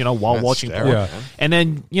lives, while That's watching porn. Yeah. And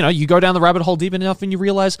then, you go down the rabbit hole deep enough and you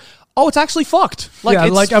realize, oh, it's actually fucked.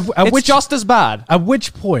 It's just as bad. At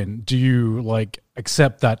which point do you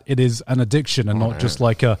accept that it is an addiction and not just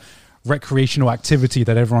like a recreational activity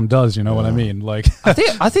that everyone does? You know what I mean? I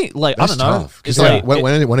think I don't know. It's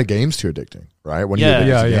when a game's too addicting, right? When you're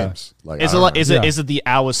addicted to games. Is it the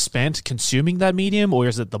hours spent consuming that medium, or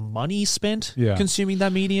is it the money spent consuming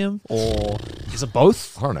that medium, or is it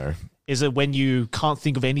both? I don't know. Is it when you can't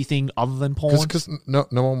think of anything other than porn? Because no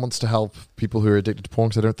one wants to help people who are addicted to porn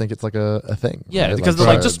because they don't think it's like a thing. Yeah, right? because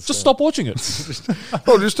they're just stop watching it. Just turn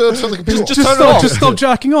the computer off. Just turn it off. Just stop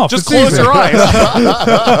jacking off. Just close your eyes.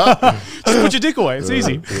 Just put your dick away. It's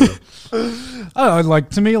easy. I don't know,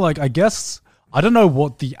 to me, I guess, I don't know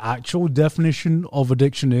what the actual definition of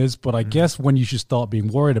addiction is, but I guess when you should start being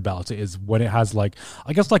worried about it is when it has a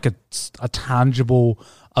tangible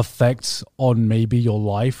effect on maybe your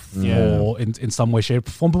life or in some way, shape,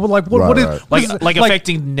 or form. But what is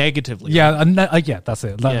affecting negatively? Yeah, that's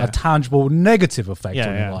it. A tangible negative effect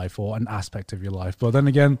on your life or an aspect of your life. But then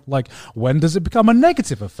again, when does it become a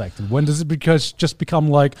negative effect? And when does it just become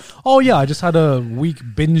oh yeah, I just had a week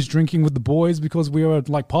binge drinking with the boys because we were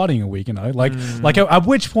partying a week, at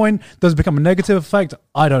which point does it become a negative effect?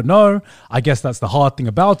 I don't know. I guess that's the hard thing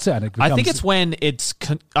about it. And it becomes, I think it's when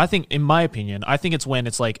in my opinion, it's when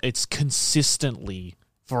it's consistently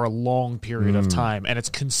for a long period of time, and it's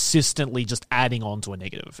consistently just adding on to a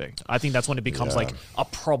negative effect. I think that's when it becomes a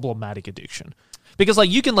problematic addiction, because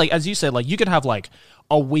you can as you said, you can have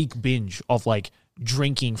a week binge of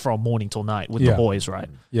drinking from morning till night with the boys, right?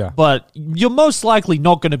 Yeah. But you're most likely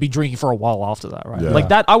not going to be drinking for a while after that, right? Yeah.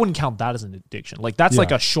 That, I wouldn't count that as an addiction. That's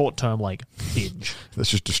a short-term binge. That's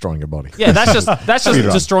just destroying your body. Yeah, that's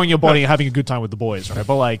just destroying your body and having a good time with the boys, right?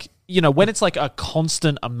 But when it's a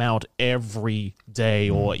constant amount every day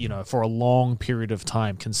or, for a long period of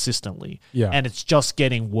time consistently, and it's just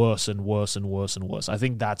getting worse and worse and worse and worse, I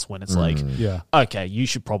think that's when it's okay, you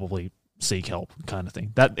should probably seek help, kind of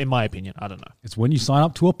thing. That, in my opinion, I don't know. It's when you sign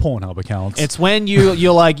up to a Pornhub account. It's when you're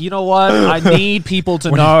you know what? I need people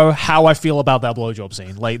to know how I feel about that blowjob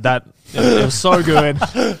scene. That it was so good.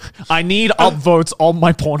 I need upvotes on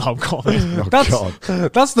my Pornhub comment.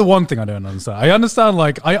 That's the one thing I don't understand. I understand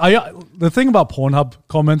I the thing about Pornhub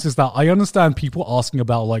comments is that I understand people asking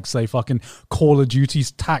about say fucking Call of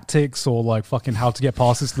Duty's tactics or fucking how to get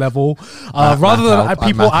past this level, rather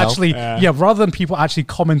than people actually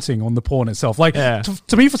commenting on the porn itself.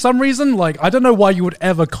 To me, for some reason, I don't know why you would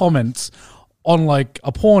ever comment on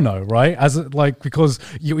a porno, right? Because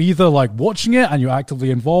you're either watching it and you're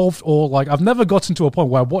actively involved, or I've never gotten to a point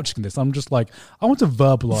where I'm watching this, I'm just I want to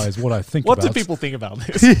verbalize what I think what about. Do people think about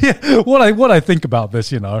this? what I think about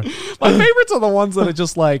this, My favorites are the ones that are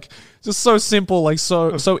just just so simple,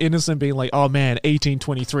 so innocent, being oh man,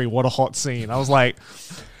 1823, what a hot scene. I was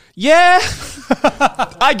yeah,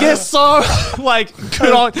 I guess so.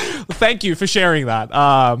 Good on. Thank you for sharing that.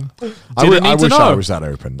 I wish I was that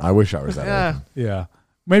open. Open. Yeah.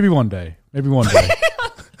 Maybe one day. What,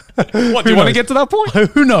 do you want to get to that point?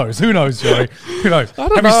 Who knows, Joey? Who knows?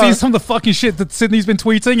 Have you seen some of the fucking shit that Sydney's been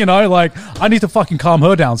tweeting? I need to fucking calm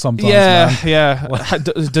her down sometimes, man. Yeah.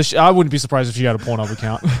 I wouldn't be surprised if she had a Pornhub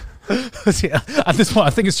account. At this point, I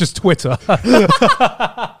think it's just Twitter.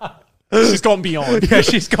 She's gone beyond. Yeah,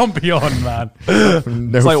 she's gone beyond, man.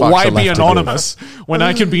 It's why be anonymous when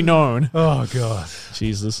I can be known? Oh, God.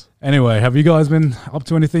 Jesus. Anyway, have you guys been up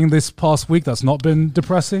to anything this past week that's not been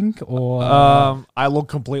depressing? Or I look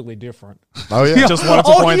completely different. Oh, yeah. Just wanted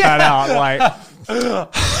to point that out.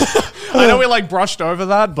 I know we brushed over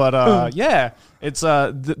that, but yeah. It's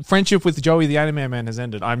the friendship with Joey the Anime Man has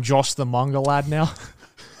ended. I'm Josh the manga lad now.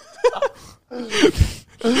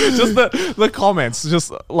 Just the comments, just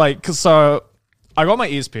so I got my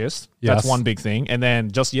ears pierced. Yes. That's one big thing. And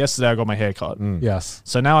then just yesterday I got my hair cut. Yes.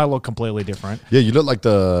 So now I look completely different. Yeah, you look like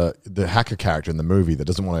the hacker character in the movie that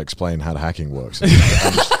doesn't want to explain how the hacking works. It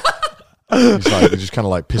just kind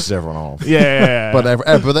of pisses everyone off. Yeah.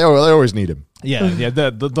 But they always need him. Yeah.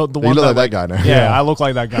 The one you look like that guy now. Yeah, I look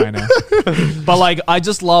like that guy now. But I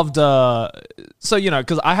just loved so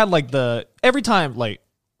because I had every time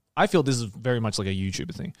I feel this is very much a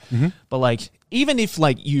YouTuber thing. Mm-hmm. But even if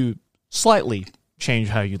you slightly change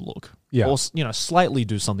how you look, or slightly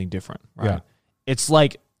do something different, right? Yeah. It's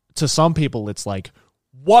to some people it's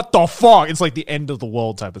what the fuck? It's the end of the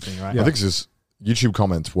world type of thing, right? Yeah, I think it's YouTube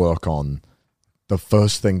comments work on the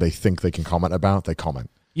first thing they think they can comment about, they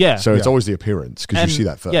comment. Yeah. So it's always the appearance because you see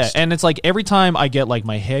that first. Yeah, and it's like every time I get like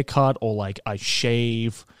my hair cut or like I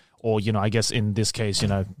shave or, I guess in this case,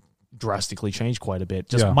 drastically changed quite a bit.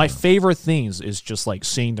 Just my favorite things is just like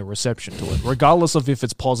seeing the reception to it, regardless of if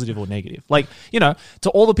it's positive or negative. Like, to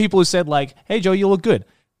all the people who said like, hey, Joe, you look good.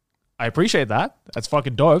 I appreciate that. That's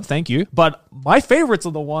fucking dope. Thank you. But my favorites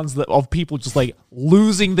are the ones of people just like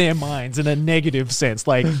losing their minds in a negative sense,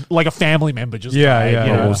 like a family member just died.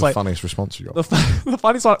 What was the like, funniest response you got? The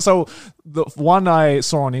funniest one. So the one I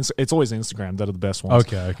saw on it's always Instagram that are the best ones.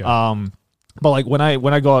 Okay. But like when I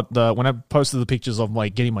posted the pictures of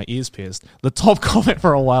like getting my ears pierced, the top comment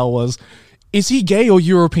for a while was, "Is he gay or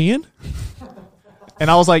European?" And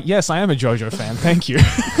I was like, "Yes, I am a JoJo fan. Thank you."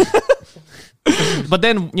 But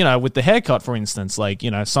then, with the haircut, for instance, like,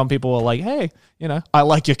 some people are like, hey, I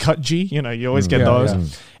like your cut, G. You always get those. Yeah.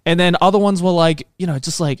 And then other ones were like,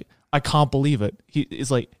 just like, I can't believe it.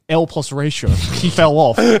 It's like L plus ratio. He fell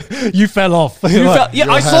off. You fell off.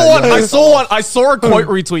 I saw one. I saw a quote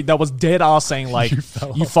retweet that was dead ass saying like,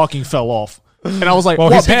 you fucking fell off. And I was like,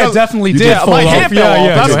 well, his hair definitely did fall my off. hair fell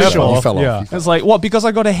off. That's for sure. You fell off. It's like, what? Because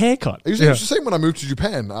I got a haircut. It was the same when I moved to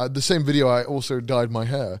Japan. The same video, I also dyed my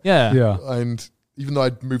hair. Yeah. And even though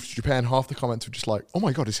I'd moved to Japan, half the comments were just like, oh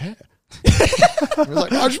my God, his hair. I was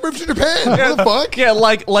like, I just moved to Japan. What the fuck? Yeah,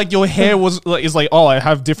 like your hair is like, oh, I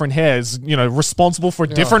have different hairs, responsible for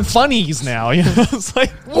different funnies now. It's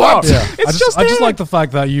like, what? Yeah. I just like the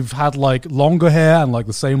fact that you've had like longer hair and like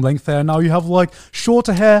the same length hair. Now you have like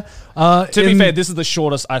shorter hair. To be fair, this is the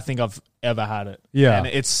shortest I think I've ever had it. Yeah. And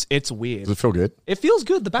it's weird. Does it feel good? It feels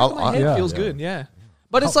good. The back of my head feels good. Yeah.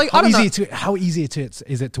 But it's like, how easy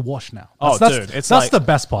is it to wash now? That's that's the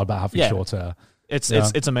best part about having short hair.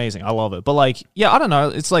 It's amazing. I love it. But like, I don't know.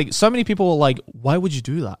 It's like so many people are like, why would you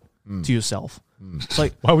do that to yourself? It's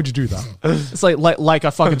like, why would you do that? It's like I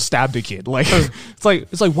fucking stabbed a kid. Like, it's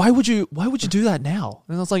like why would you do that now?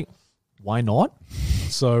 And I was like, why not?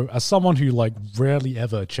 So, as someone who like rarely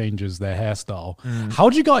ever changes their hairstyle, how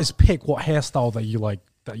do you guys pick what hairstyle that you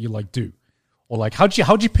like do? Or like, how'd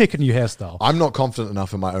you pick a new hairstyle? I'm not confident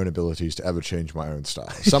enough in my own abilities to ever change my own style.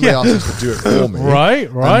 Somebody else has to do it for me. Right.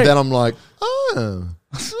 And then I'm like, and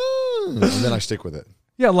then I stick with it.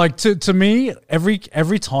 Yeah, like to me, every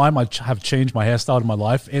time I have changed my hairstyle in my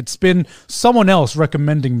life, it's been someone else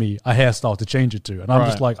recommending me a hairstyle to change it to, and I'm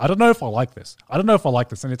just like, I don't know if I like this.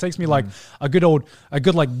 And it takes me like a good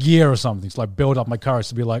like year or something to like build up my courage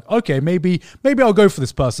to be like, okay, maybe I'll go for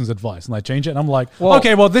this person's advice, and I change it, and I'm like,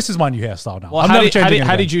 okay, well, this is my new hairstyle now. Well,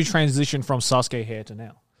 how did you transition from Sasuke hair to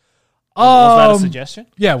now? Was that a suggestion?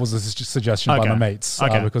 Yeah, it was a suggestion by my mates.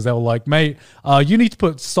 Because they were like, mate, you need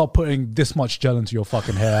to stop putting this much gel into your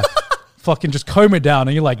fucking hair. Fucking just comb it down.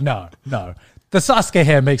 And you're like, no. The Sasuke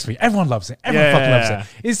hair makes me. Everyone loves it. Everyone fucking loves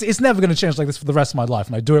it. It's never going to change like this for the rest of my life.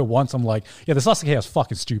 And I do it once. I'm like, yeah, the Sasuke hair is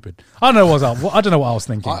fucking stupid. I don't know what I was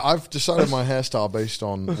thinking. I've decided my hairstyle based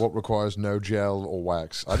on what requires no gel or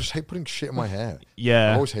wax. I just hate putting shit in my hair.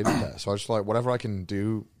 Yeah. I always hated that. So I just like whatever I can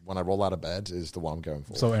do when I roll out of bed is the one I'm going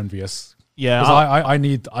for. So envious. Yeah, I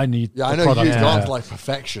need. Yeah, I know you've gone like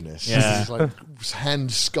perfectionist. Yeah, it's like hand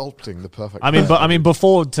sculpting the perfect. I mean,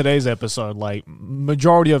 before today's episode, like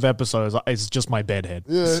majority of episodes, it's just my bed head.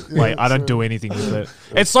 Yeah, like I don't do anything with it.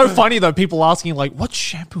 It's so funny though. People asking like, "What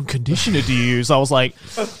shampoo and conditioner do you use?" I was like,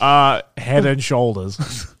 Head and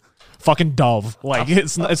Shoulders, fucking Dove. Like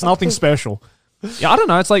it's nothing special. Yeah, I don't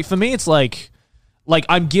know. It's like for me, it's like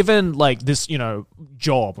I'm given like this,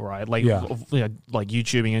 job, right? Like, like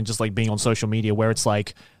YouTubing and just like being on social media where it's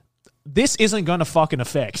like, this isn't going to fucking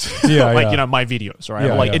affect my videos,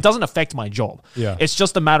 right? It doesn't affect my job. Yeah. It's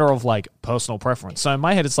just a matter of like personal preference. So in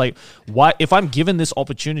my head, it's like, why, if I'm given this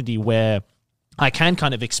opportunity where I can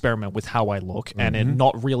kind of experiment with how I look and it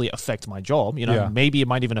not really affect my job, maybe it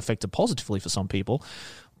might even affect it positively for some people.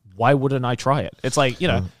 Why wouldn't I try it? It's like,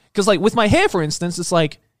 because like with my hair, for instance, it's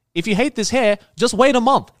like, if you hate this hair, just wait a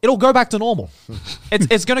month. It'll go back to normal.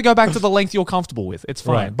 It's going to go back to the length you're comfortable with. It's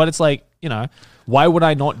fine. Right. But it's like, why would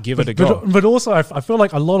I not give it a go? But also, I feel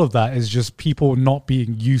like a lot of that is just people not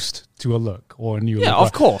being used to a look or a new look. Yeah,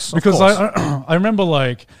 of course. Because I remember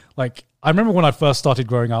I remember when I first started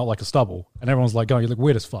growing out like a stubble, and everyone's like, "Oh, you look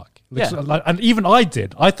weird as fuck." And even I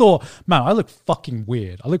did. I thought, man, I look fucking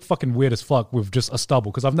weird. I look fucking weird as fuck with just a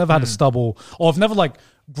stubble because I've never had a stubble, or I've never like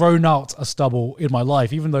grown out a stubble in my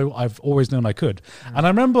life, even though I've always known I could. And I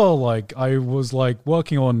remember I was like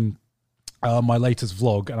working on my latest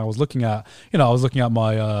vlog, and I was looking at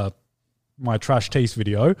my trash taste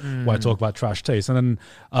video where I talk about trash taste. And then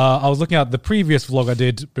I was looking at the previous vlog I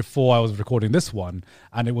did before I was recording this one,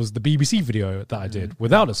 and it was the BBC video that I did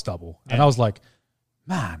without a stubble. And I was like,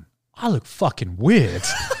 man, I look fucking weird.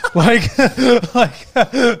 like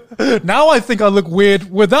now I think I look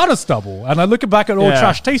weird without a stubble. And I look back at all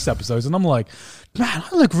Trash Taste episodes and I'm like, man,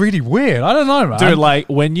 I look really weird. I don't know, man. Dude, like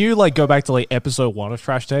when you like go back to like episode 1 of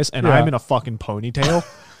Trash Taste and I'm in a fucking ponytail.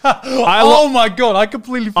 Oh my God, I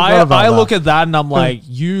completely forgot about that. I look at that and I'm like,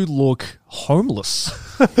 you look homeless.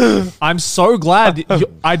 I'm so glad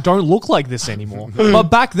I don't look like this anymore. But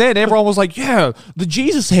back then, everyone was like, yeah, the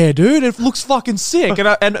Jesus hair, dude, it looks fucking sick.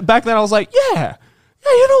 And back then I was like, yeah,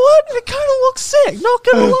 you know what? It kind of looks sick, not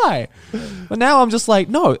gonna lie. But now I'm just like,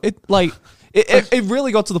 no, it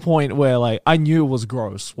really got to the point where like I knew it was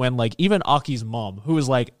gross when like even Aki's mom, who was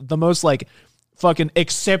like the most like fucking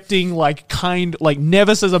accepting, like kind, like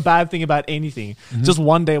never says a bad thing about anything, just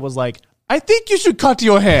one day was like, I think you should cut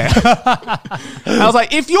your hair. I was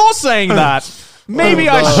like, if you're saying that, maybe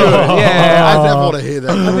I should. Yeah, I never want to hear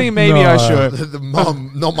that. I think maybe I should. The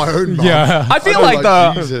mom, not my own mom. Yeah. I feel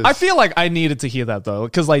I feel like I needed to hear that though,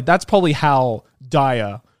 because like that's probably how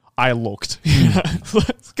dire I looked.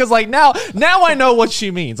 Because like now I know what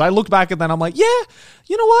she means. I look back and then I'm like, yeah,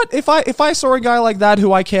 you know what? If I saw a guy like that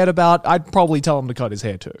who I cared about, I'd probably tell him to cut his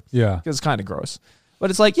hair too. Yeah, because it's kind of gross.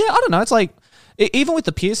 But it's like, yeah, I don't know. It's like even with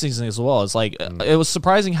the piercings as well. It's like it was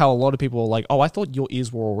surprising how a lot of people were like, oh, I thought your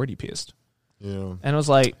ears were already pierced. Yeah, and it was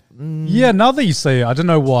like, yeah. Now that you say it, I don't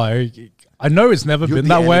know why. I know it's never been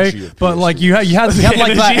that way, but like you had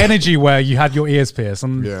like that energy where you had your ears pierced.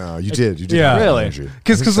 And yeah, you did. Yeah, really.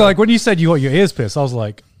 Because like when you said you got your ears pierced, I was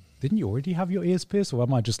like, didn't you already have your ears pierced, or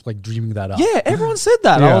am I just like dreaming that up? Yeah, everyone said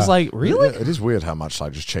that. Yeah. I was like, really? It is weird how much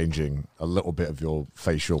like just changing a little bit of your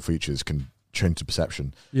facial features can change the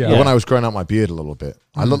perception. Yeah. But when I was growing out my beard a little bit,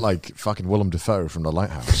 I looked like fucking Willem Dafoe from The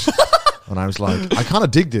Lighthouse. And I was like, I kind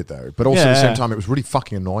of digged it though, but also at the same time, it was really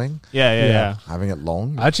fucking annoying. Yeah. Having it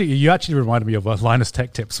long. You actually reminded me of Linus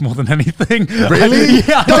Tech Tips more than anything. Really?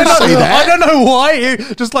 Yeah. Don't say that. I don't know why.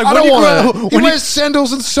 Just like he wears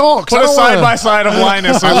sandals and socks. Put a side by side of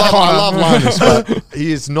Linus. I love Linus, but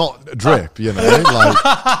he is not drip. You know, like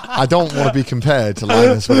I don't want to be compared to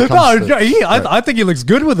Linus when it comes to. I think he looks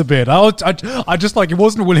good with a beard. I just like it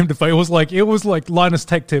wasn't William Dafoe. It was like Linus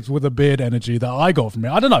Tech Tips with a beard energy that I got from it.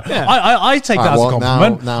 I don't know. Yeah. I take that as a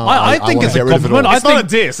compliment. I think it's a compliment. It's not a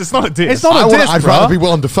diss. It's not a diss. It's not a diss, I'd rather be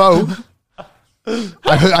Willem Dafoe.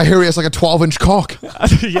 I hear he has like a 12-inch cock.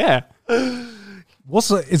 Yeah.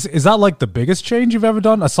 Is that like the biggest change you've ever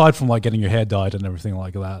done aside from like getting your hair dyed and everything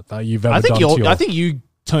like that you've ever done? I think you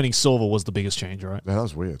turning silver was the biggest change, right? Yeah, that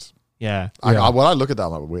was weird. Yeah. When I look at that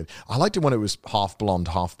was weird. I liked it when it was half blonde,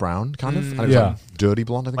 half brown, kind of. And it was like dirty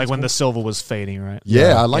blonde, I think. Like when the silver was fading, right?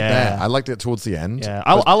 Yeah, I like that. I liked it towards the end. Yeah,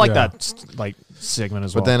 I like that like segment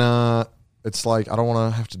as well. But then it's like, I don't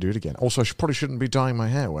want to have to do it again. Also, I probably shouldn't be dyeing my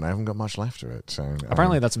hair when I haven't got much left of it. So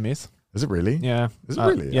apparently that's a myth. Is it really? Yeah. Is it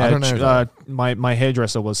really? Yeah, I don't know. My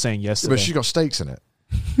hairdresser was saying yesterday. Yeah, but she's got stakes in it.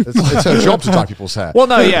 It's her job to dye people's hair. Well,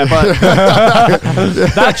 no, yeah, but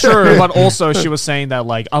that's true. But also, she was saying that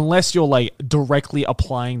like unless you're like directly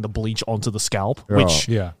applying the bleach onto the scalp, which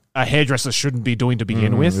a hairdresser shouldn't be doing to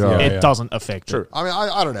begin with, it doesn't affect it. I mean,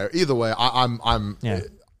 I don't know. Either way,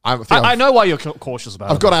 I know why you're cautious about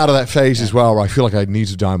it. I've got out of that phase as well where I feel like I need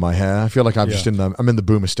to dye my hair. I feel like I'm just in the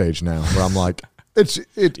boomer stage now where I'm like,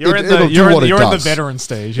 you're in the veteran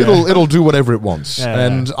stage. Yeah. It'll do whatever it wants,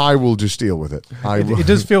 and I will just deal with it. It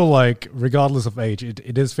does feel like, regardless of age,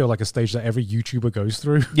 it does feel like a stage that every YouTuber goes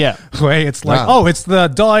through. Yeah, where it's like, it's the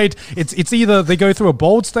dyed. It's either they go through a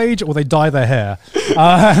bald stage or they dye their hair.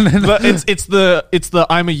 But it's the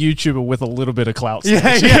I'm a YouTuber with a little bit of clout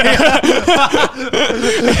stage. Yeah.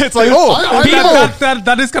 It's like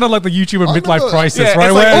that is kind of like the YouTuber midlife crisis, right?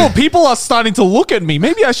 It's like, people are starting to look at me.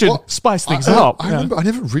 Maybe I should spice things up. I remember I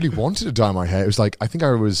never really wanted to dye my hair. It was like, I think I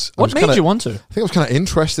was... What made you want to? I think I was kind of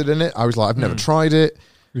interested in it. I was like, I've never tried it.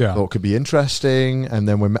 Yeah. Thought it could be interesting. And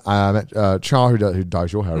then when I met Char, who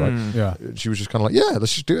dyes your hair, right? Yeah. She was just kind of like, yeah,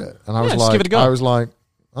 let's just do it. And I was like... give it a go. I was like...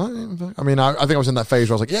 I mean, I think I was in that phase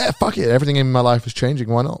where I was like, yeah, fuck it. Everything in my life is changing.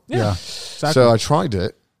 Why not? Yeah. Exactly. So I tried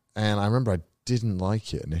it. And I remember I didn't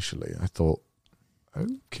like it initially. I thought,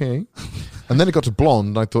 okay. And then it got to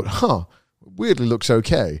blonde. And I thought, weirdly looks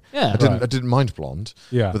okay. Yeah, I didn't mind blonde.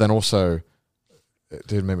 Yeah, but then also it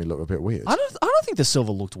did make me look a bit weird. I don't think the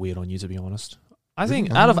silver looked weird on you, to be honest. I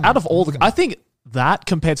think out of all the, I think that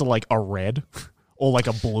compared to like a red or like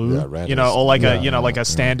a blue, or like a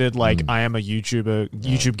standard I am a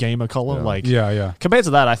YouTube gamer color, compared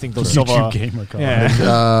to that, I think the silver YouTube gamer color,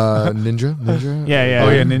 ninja, oh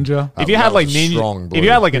yeah, ninja. If you had like ninja, if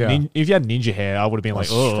you had like if you had ninja hair, I would have been like,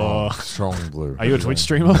 oh, strong blue. Are you a Twitch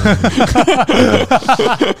streamer?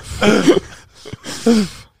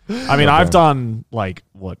 I mean, I've done like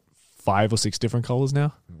 5 or 6 different colors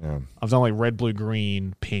now. Yeah. I've done like red, blue,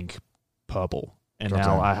 green, pink, purple, and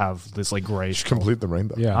now I have this like gray. Just complete the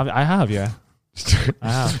rainbow. Yeah. I have, yeah. I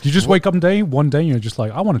have. You just wake up one day and you're just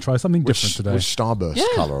like, I want to try something different today. Which starburst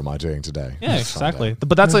color am I doing today? Yeah, exactly.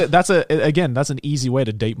 But that's that's an easy way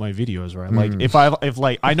to date my videos, right? Like if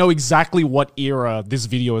I know exactly what era this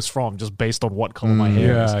video is from just based on what color my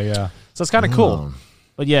hair is. Yeah. So it's kind of cool.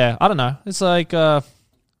 But yeah, I don't know. It's like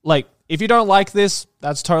if you don't like this,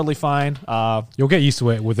 that's totally fine. You'll get used to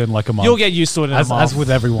it within like a month. You'll get used to it in a month. As with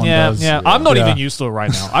everyone does. Yeah. I'm not even used to it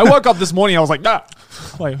right now. I woke up this morning, I was like, nah.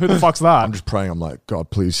 Like, who the fuck's that? I'm just praying. I'm like, God,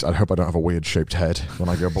 please, I hope I don't have a weird shaped head when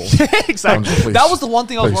I go bald. Exactly. Please, that was the one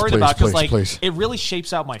thing I was worried about because please. it really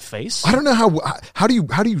shapes out my face. I don't know how do you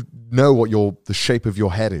know what the shape of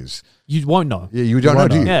your head is? You won't know. Yeah, you don't know,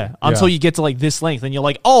 do you? Yeah, until you get to like this length and you're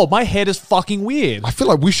like, oh, my head is fucking weird. I feel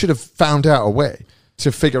like we should have found out a way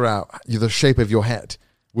to figure out the shape of your head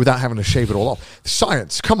without having to shave it all off.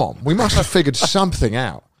 Science, come on. We must have figured something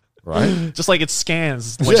out, right? Just like it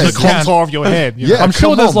scans like the contour of your head. You know? I'm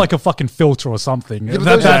sure there's like a fucking filter or something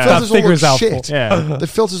that figures out. Yeah. The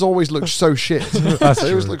filters always look so shit. They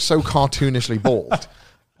always look so cartoonishly bald.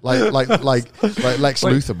 Like Lex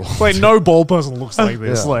Luthor bald. Wait, no bald person looks like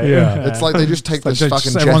this. It's like they just take this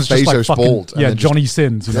fucking Jeff Bezos like bald. Yeah, Johnny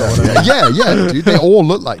Sins. You know what I mean? Yeah, dude. They all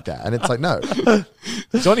look like that. And it's like, no.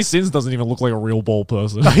 Johnny Sins doesn't even look like a real bald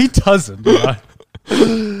person. No, he doesn't. Right?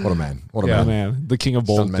 What a man. What a man. The king of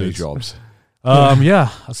bald. Done many jobs.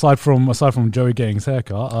 Aside from Joey getting his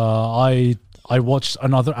haircut, I watched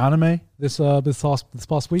another anime this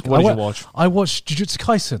past week. What did you watch? I watched Jujutsu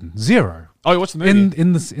Kaisen 0. Oh, you watched the movie?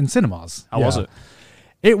 in cinemas. How was it?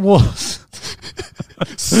 It was.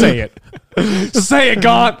 Say it. Say it,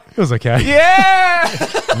 God. It was okay. Yeah.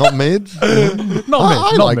 Not mid.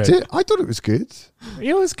 I liked it. I thought it was good.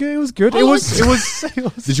 It was good. It was good. It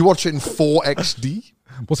was. Did you watch it in 4XD?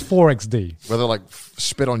 What's 4XD? Where they like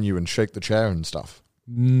spit on you and shake the chair and stuff.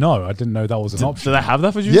 No, I didn't know that was an option. Did they have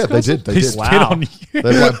that for you? Yeah, they did. They did. Spit on you.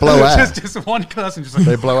 They like blow air. just one person. Just like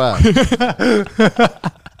they blow air.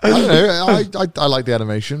 I don't know. I like the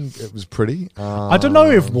animation. It was pretty. I don't know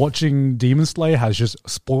if watching Demon Slayer has just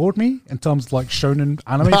spoiled me in terms of like shonen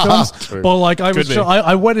anime films. But like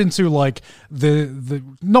I went into like the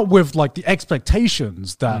not with like the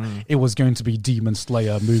expectations that it was going to be Demon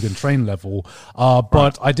Slayer Mugen Train level.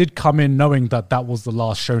 But I did come in knowing that was the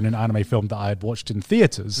last shonen anime film that I had watched in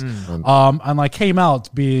theaters. And I came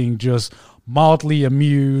out being just mildly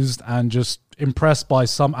amused and just impressed by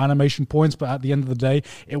some animation points, but at the end of the day,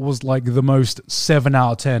 it was like the most 7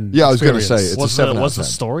 out of 10. Yeah, I was going to say it's a 7 out of 10. Was the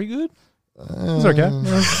story good? It was okay.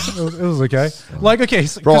 It was okay. Like, okay,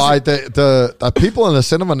 so, bro, the people in the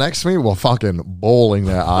cinema next to me were fucking bawling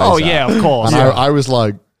their eyes out. Yeah, of course. And I was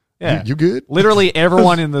like, you good? Literally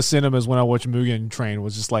everyone in the cinemas when I watched Mugen Train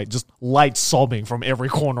was just light sobbing from every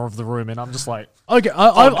corner of the room, and I'm just like, okay,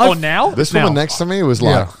 now this woman next to me was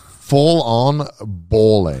like full on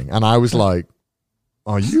bawling, and I was like,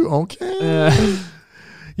 are you okay?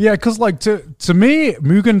 Yeah, because like to me,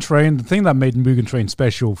 Mugen Train, the thing that made Mugen Train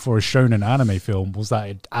special for a shonen anime film was that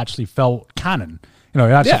it actually felt canon. You know,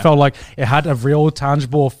 it actually felt like it had a real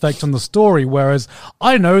tangible effect on the story. Whereas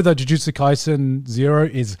I know that Jujutsu Kaisen 0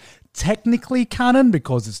 is technically canon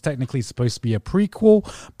because it's technically supposed to be a prequel,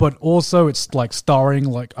 but also it's like starring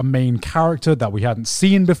like a main character that we hadn't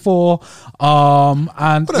seen before. And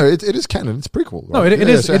but no, it is canon. It's prequel. Right? It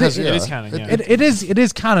No, is canon. Yeah. It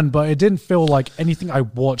is canon, but it didn't feel like anything I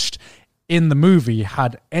watched in the movie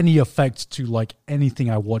had any effect to like anything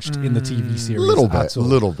I watched in the TV series. A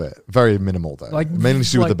little bit, very minimal though. Like mainly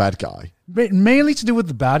to do with the bad guy. Mainly to do with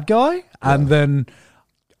the bad guy, and then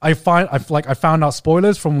I found out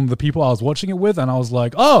spoilers from the people I was watching it with, and I was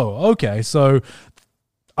like, oh, okay, so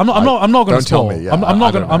I'm not going to spoil. Tell me. Yeah, I'm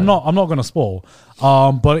not going to spoil.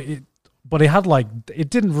 But it had like, it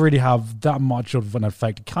didn't really have that much of an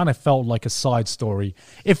effect. It kind of felt like a side story,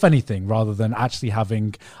 if anything, rather than actually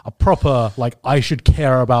having a proper, like, I should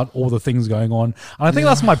care about all the things going on. And I think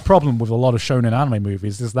that's my problem with a lot of shonen anime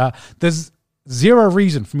movies, is that there's zero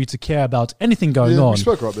reason for me to care about anything going on. We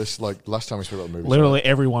spoke about this like last time we spoke about movies. Literally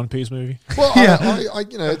every One Piece movie. Well, I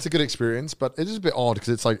you know, it's a good experience, but it is a bit odd because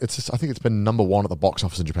it's like I think it's been #1 at the box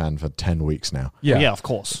office in Japan for 10 weeks now. Yeah, of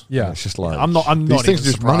course. Yeah, it's just like I'm not. These things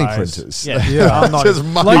are just money surprised. printers. Yeah, I'm not. Just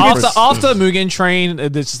money printers. After Mugen Train,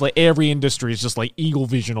 it's just like every industry is just like Eagle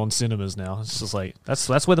Vision on cinemas now. It's just like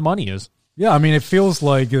that's where the money is. Yeah, I mean, it feels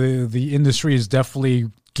like the industry is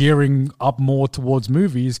definitely gearing up more towards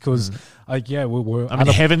movies because, like, we're. I mean,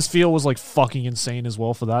 Heaven's Feel was like fucking insane as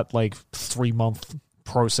well for that like 3-month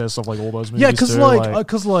process of like all those movies. Yeah,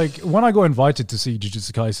 because like when I got invited to see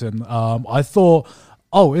Jujutsu Kaisen, I thought,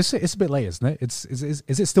 oh, it's a bit late, isn't it? Is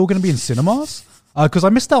it still going to be in cinemas? Because I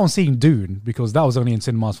missed out on seeing Dune because that was only in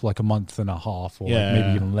cinemas for like a month and a half, or like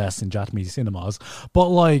maybe even less in Japanese cinemas. But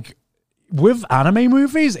like with anime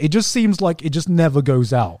movies, it just seems like it just never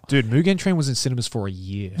goes out. Dude, Mugen Train was in cinemas for a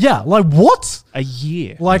year. Yeah, like what? A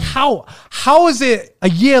year. Like how is it a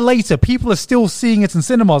year later people are still seeing it in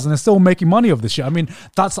cinemas and they're still making money of this shit? I mean,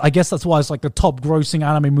 I guess that's why it's like the top grossing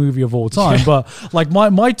anime movie of all time. But like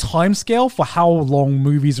my time scale for how long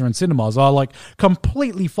movies are in cinemas are like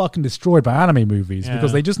completely fucking destroyed by anime movies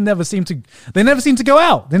because they just never seem to go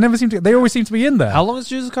out. They always seem to be in there. How long has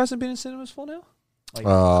Jujutsu Kaisen been in cinemas for now? Like a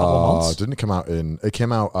couple of months? Didn't it come out it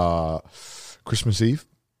came out Christmas Eve.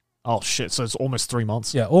 Oh shit, so it's almost 3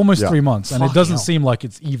 months. Yeah, almost 3 months. And it doesn't hell. seem like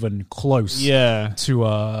it's even close. Yeah.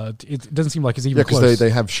 To it doesn't seem like it's even close. because they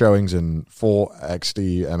have showings in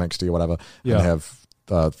 4XD, MXD or whatever. Yeah. And they have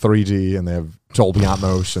 3D and they have Dolby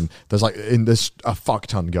Atmos and there's a fuck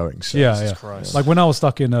ton going. So. Yeah. Christ. Like when I was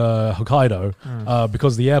stuck in Hokkaido,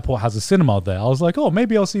 because the airport has a cinema there, I was like, oh,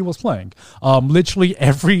 maybe I'll see what's playing. Literally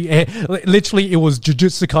it was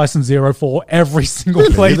Jujutsu Kaisen 0 for every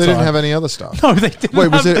single play. They didn't have any other stuff. No, they didn't. Wait,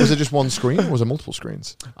 was it just one screen or was it multiple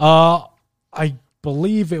screens? I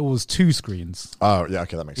believe it was 2 screens. Oh, yeah,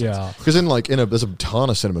 okay, that makes sense. Yeah. Because there's a ton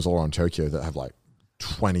of cinemas all around Tokyo that have like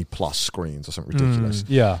 20 plus screens or something ridiculous.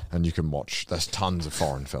 Yeah. And you can watch, there's tons of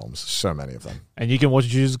foreign films, so many of them. And you can watch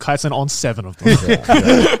Jujutsu Kaisen on 7 of them.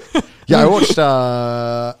 Yeah, I watched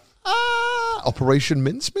Operation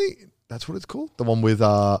Mincemeat. That's what it's called. The one with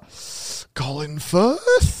Colin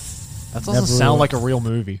Firth. That doesn't sound like a real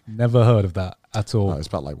movie. Never heard of that at all. No, it's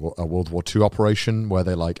about like a World War II operation where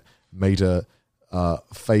they like made a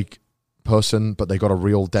fake person, but they got a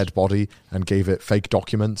real dead body and gave it fake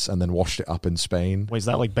documents and then washed it up in Spain. Wait, is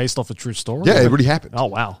that like based off a true story? Yeah, it really happened. Oh,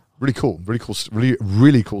 wow. Really cool, really cool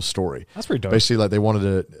story. That's pretty dope. Basically, like they wanted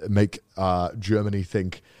to make Germany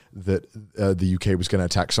think that the UK was going to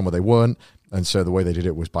attack somewhere they weren't, and so the way they did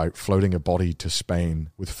it was by floating a body to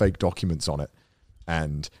Spain with fake documents on it,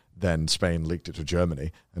 and then Spain leaked it to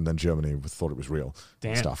Germany, and then Germany thought it was real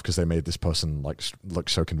and stuff because they made this person like look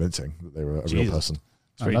so convincing that they were a real person.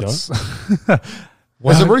 Pretty dope. It's a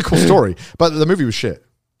really cool story, but the movie was shit.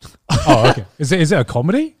 Oh, okay. Is it a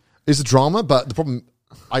comedy? It's a drama, but the problem,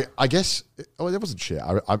 I guess, it wasn't shit.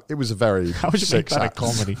 It was a very How would you make that a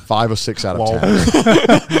comedy? 5 or 6 out of 10.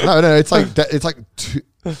 No,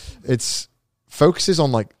 it's focuses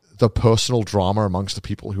on like the personal drama amongst the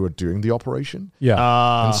people who are doing the operation.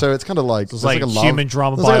 Yeah. And so it's kind of like it's like a human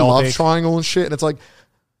drama there's like a love biopic. triangle and shit, and it's like,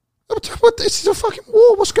 what? This is a fucking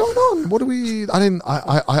war. What's going on? What do we? I don't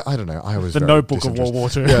know. I was The Notebook of World War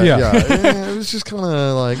II. Yeah. It was just kind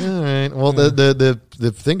of like, all right. Well,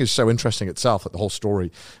 the thing is so interesting itself, like the whole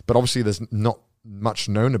story, but obviously there's not much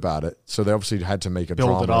known about it, so they obviously had to make a Build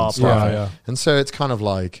drama it up. and stuff. Yeah. And so it's kind of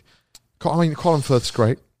like, I mean, Colin Firth's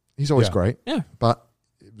great. He's always great. Yeah. But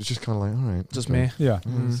it was just kind of like, all right, Just okay. me. Yeah.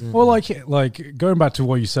 Well, like going back to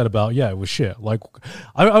what you said about, it was shit. Like,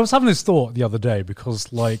 I was having this thought the other day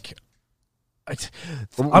because, like,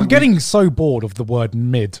 I'm getting so bored of the word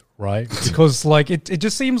mid, right? Because like it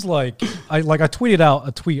just seems like I tweeted out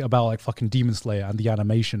a tweet about like fucking Demon Slayer and the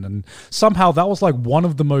animation, and somehow that was like one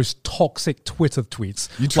of the most toxic Twitter tweets.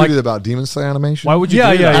 You tweeted like, about Demon Slayer animation? Why would you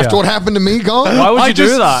do that? After what happened to me, gone? Why would you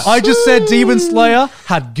do that? I just said Demon Slayer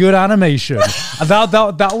had good animation. And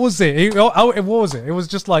that was it. What was it? It was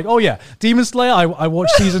just like, oh yeah, Demon Slayer, I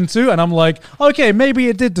watched season 2 and I'm like, okay, maybe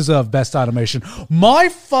it did deserve best animation. My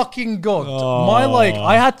fucking God.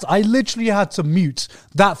 I literally had to mute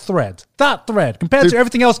that thread. Compared to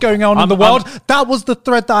everything else going on in the world, that was the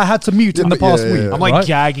thread that I had to mute in the past week. I'm like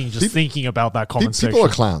gagging just thinking about that comment section. People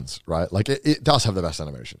are clowns, right? Like it does have the best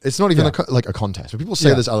animation. It's not even like a contest. When people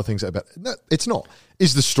say there's other things that are better, no, it's not.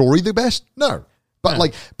 Is the story the best? No. But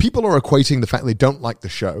like people are equating the fact they don't like the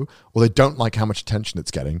show or they don't like how much attention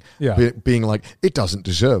it's getting, being like it doesn't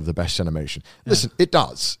deserve the best animation. Listen, it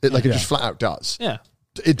does. It just flat out does. Yeah.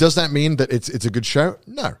 Does that mean that it's a good show?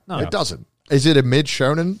 No, it doesn't. Is it a mid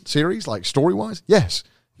shonen series like story wise? Yes,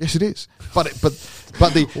 it is. But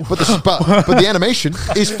the animation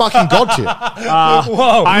is fucking god tier.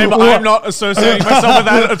 I'm not associating myself with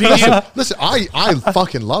that opinion. Listen, I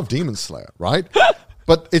fucking love Demon Slayer, right?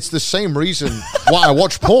 But it's the same reason why I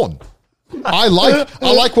watch porn. I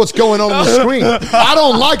like what's going on the screen. I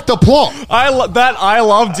don't like the plot. I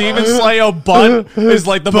love Demon Slayer, but is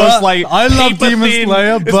like the most like I love Demon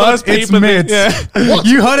Slayer, but it's mid. What?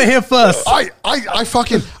 You heard it here first. I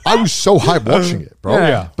was so hyped watching it bro.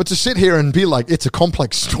 Yeah. But to sit here and be like, it's a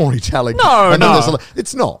complex storytelling. No, and then no.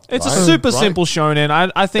 it's not. It's right? a super Right? simple shonen.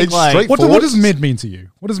 I think It's like straightforward. What does mid mean to you?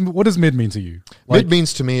 What does mid mean to you? Mid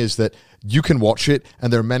means to me is that you can watch it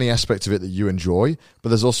and there are many aspects of it that you enjoy, but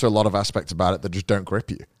there's also a lot of aspects about it that just don't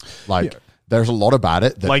grip you. Like, there's a lot about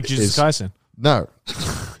it that like Jujutsu Kaisen No.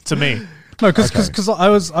 to me. No, because I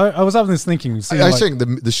was having this thinking. I think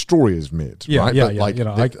the story is mid, Yeah, right? yeah, But yeah, like, you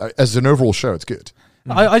know, as an overall show, it's good.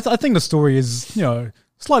 I think the story is, you know,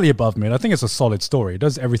 slightly above mid. I think it's a solid story. It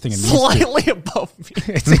does everything it needs to. Slightly above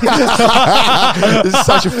me. This is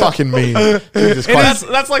such a fucking meme. Jesus Christ.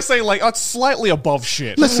 That's like saying like, oh, it's slightly above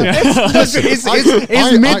shit. Listen,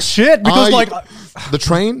 Is mid shit? Because the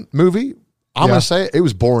train movie, I'm going to say it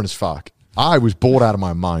was boring as fuck. I was bored out of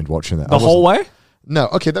my mind watching that. The whole way? No,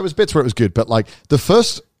 okay, there was bits where it was good, but like the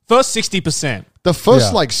first 60%.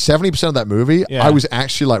 like 70% of that movie, I was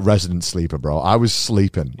actually like resident sleeper, bro. I was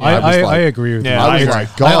sleeping. I agree with you. Yeah, I was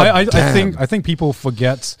like, God damn. I think people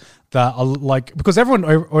forget that, like, because everyone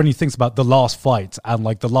only thinks about the last fight and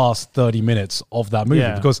like the last 30 minutes of that movie,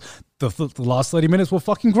 because the last 30 minutes were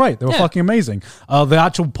fucking great. They were fucking amazing. The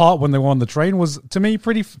actual part when they were on the train was, to me,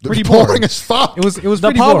 pretty boring as fuck. It was The pretty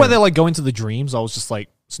part boring. where they like go into the dreams, I was just like,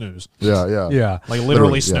 snooze. Yeah. Like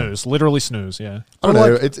literally yeah. snooze. Literally snooze, yeah. I don't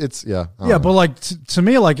know. like- It's yeah. I don't Yeah, know. but like to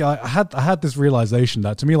me, like I had this realization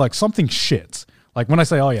that to me, like something shit. Like when I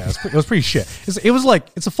say, oh yeah, it was pretty shit. It was like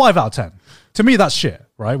it's a 5 out of 10. To me, that's shit,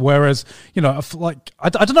 right? Whereas, you know, like I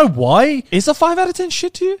don't know why. Is a 5 out of 10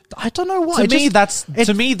 shit to you? I don't know why.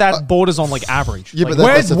 To me that borders on like average. Yeah, Like, but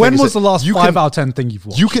that's the when thing, is was that the last you 5 can- out of 10 thing you've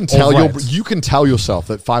watched? You can tell yourself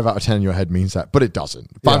that 5 out of 10 in your head means that, but it doesn't.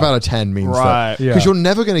 5 Yeah. out of 10 means Right. that because Yeah. you're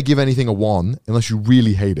never going to give anything a 1 unless you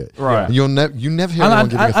really hate it. Right. And you never hear And anyone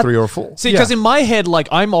giving a 3 or a 4. See, because in my head, like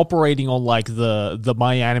I'm operating on like the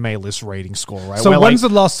My Anime List rating score, right? So Where, when's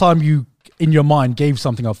like, the last time you, in your mind, gave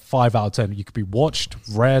something a 5 out of 10? You could be watched,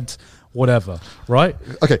 read, whatever, right?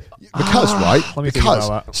 Okay, because right, let me think about because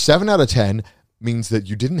that. 7 out of 10 means that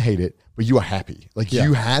you didn't hate it, but you were happy. Like Yeah.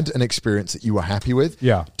 you had an experience that you were happy with.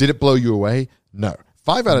 Yeah. Did it blow you away? No.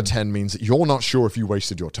 5 out of 10 means that you're not sure if you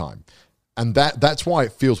wasted your time. And that's why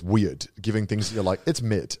it feels weird giving things that you're like, it's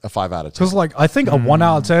mid, a 5 out of 10. Because like I think a 1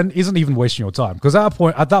 out of 10 isn't even wasting your time. Because at that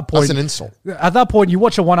point, That's an insult. At that point, you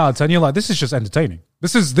watch a 1 out of 10, you're like, this is just entertaining.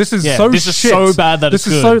 This is Yeah, so this is shit. so bad that this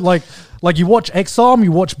it's is good. so like you watch X-Arm,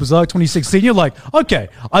 you watch Berserk 2016, you're like, okay,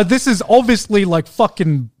 this is obviously like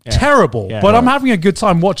fucking terrible, Yeah. but I'm having a good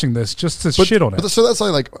time watching this just to shit on it. So that's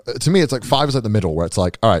like to me, it's like 5 is like the middle where it's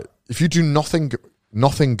like, all right, if you do nothing good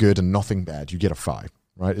and nothing bad, you get a 5.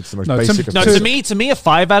 Right? It's the most No, basic of No, things. to me, a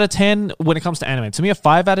 5 out of 10 when it comes to anime. To me, a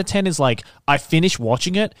 5 out of 10 is like I finish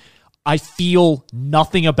watching it, I feel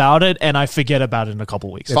nothing about it, and I forget about it in a couple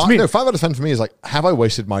of weeks. 5 out of 10 for me is like, have I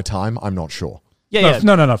wasted my time? I'm not sure. Yeah.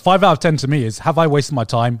 No. 5 out of 10 to me is, have I wasted my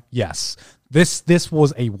time? Yes. This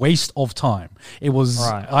was a waste of time. It was.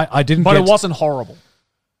 Right. I didn't. But get, it wasn't horrible.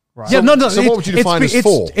 Right. Yeah, no. So what would you define as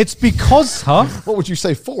 4? It's because, What would you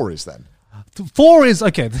say 4 is then? 4 is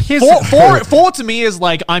okay. Here's Four to me is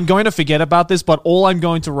like I'm going to forget about this, but all I'm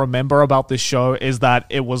going to remember about this show is that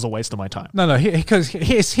it was a waste of my time. No, because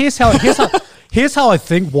here's how I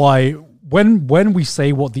think why when we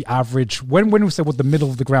say what the average when we say what the middle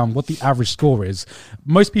of the ground, what the average score is,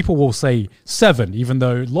 most people will say 7, even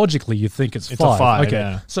though logically you think it's 5. a 5, Okay,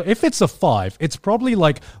 yeah. so if it's a 5, it's probably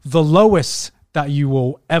like the lowest that you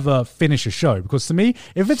will ever finish a show. Because to me,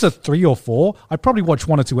 if it's a 3 or 4, I probably watched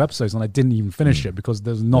 1 or 2 episodes and I didn't even finish it because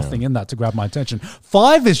there's nothing in that to grab my attention.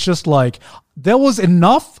 5 is just like, there was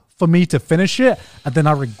enough for me to finish it, and then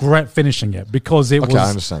I regret finishing it because it was. I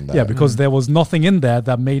understand that. Yeah, because there was nothing in there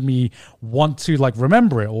that made me want to like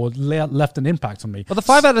remember it or left an impact on me. But the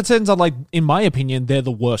 5 out of 10s are like, in my opinion, they're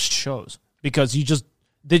the worst shows because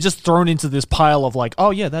they're just thrown into this pile of like,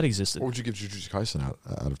 oh yeah, that existed. What would you give Jujutsu Kaisen out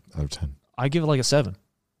of 10? I give it like a 7.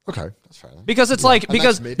 Okay, that's fair. Then. Because it's like And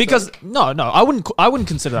that's mid, no, I wouldn't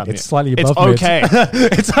consider that. It's mid. slightly above It's mid. okay.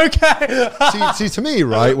 It's okay. see, to me,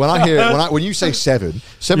 right, when you say 7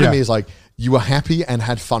 to me is like, you were happy and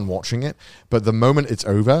had fun watching it, but the moment it's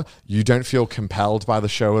over, you don't feel compelled by the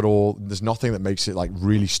show at all. There's nothing that makes it like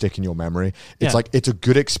really stick in your memory. It's like it's a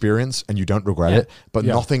good experience and you don't regret it, but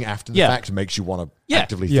nothing after the fact makes you want to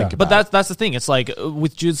actively think about But it. that's the thing. It's like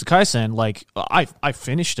with Jujutsu Kaisen, like I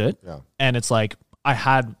finished it, and it's like I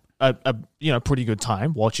had a pretty good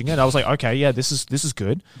time watching it. I was like, okay, yeah, this is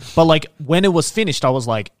good. But like when it was finished, I was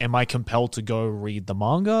like, am I compelled to go read the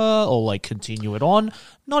manga or like continue it on?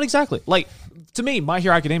 Not exactly. Like to me, My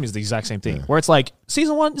Hero Academia is the exact same thing. Where it's like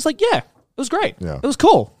season 1, it's like, yeah, was great. Yeah. It was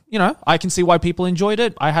cool. You know, I can see why people enjoyed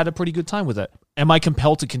it. I had a pretty good time with it. Am I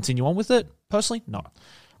compelled to continue on with it? Personally, no.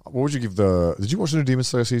 What would you give did you watch the new Demon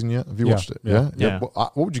Slayer season yet? Have you watched it? Yeah.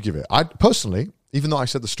 What would you give it? I personally, even though I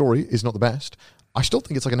said the story is not the best, I still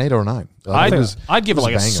think it's like an 8 or a 9. I'd give it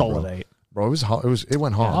like a banger, solid bro. 8. Bro, it was hard. It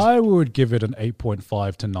went hard. I would give it an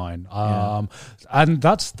 8.5 to 9. And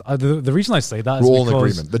that's the reason I say that is We're all in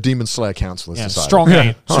because agreement. The Demon Slayer Council has decided. Strong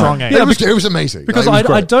 8. Strong 8. Yeah, it was amazing. because Like, it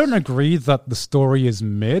was I great. don't agree that the story is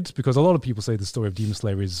mid, because a lot of people say the story of Demon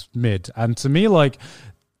Slayer is mid. And to me, like,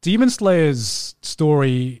 Demon Slayer's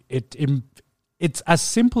story, it's as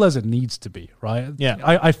simple as it needs to be, right? Yeah.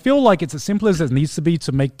 I feel like it's as simple as it needs to be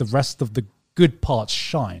to make the rest of the good parts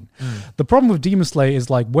shine. The problem with Demon Slayer is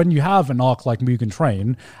like when you have an arc like Mugen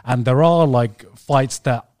Train and there are like fights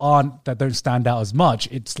that don't stand out as much,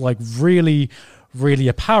 it's like really, really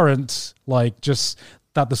apparent, like just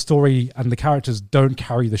that the story and the characters don't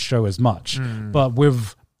carry the show as much. But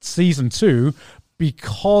with season 2,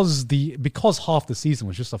 because half the season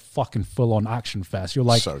was just a fucking full-on action fest, you're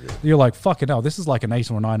like, So good. you're like, fucking hell, this is like an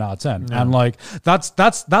 8 or a 9 out of 10. And like that's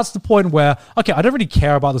the point where, okay, I don't really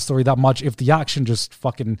care about the story that much if the action just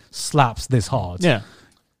fucking slaps this hard. Yeah.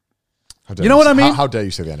 How You know what I mean? How dare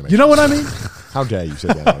you say the animation? You know what I mean? How dare you say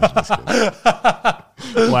the animation?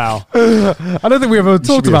 Wow. I don't think we ever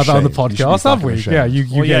talked be about that on the ashamed. You should be podcast, have fucking we? ashamed. Yeah, you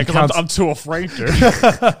Well, yeah, get because I'm too afraid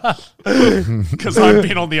to. Because I've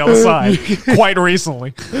been on the other side quite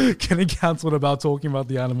recently. getting cancelled about talking about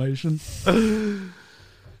the animation. I'm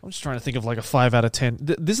just trying to think of like a 5 out of 10.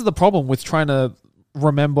 This is the problem with trying to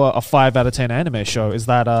remember a 5 out of 10 anime show is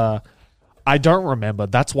that I don't remember.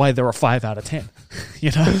 That's why they're a 5 out of 10. You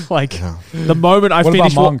know, like the moment I What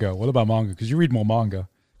finish about manga? What about manga? Because you read more manga.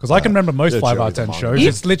 Because I can remember most yeah, 5 out of generally 10 the shows. manga.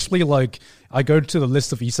 It's literally like I go to the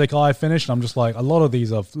list of isekai I finished, and I'm just like, a lot of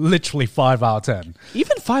these are literally 5 out of 10.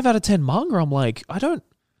 even 5 out of 10 manga, I'm like, I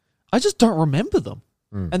just don't remember them.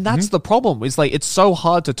 And that's the problem. Is like, it's so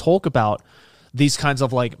hard to talk about these kinds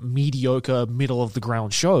of like mediocre, middle of the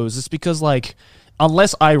ground shows. It's because like,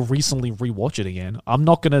 unless I recently rewatch it again, I'm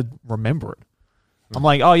not going to remember it. I'm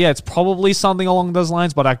like, oh yeah, it's probably something along those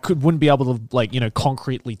lines, but I wouldn't be able to like, you know,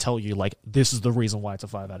 concretely tell you like, this is the reason why it's a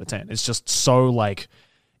 5 out of 10. It's just so like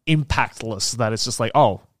impactless that it's just like,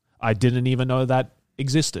 oh, I didn't even know that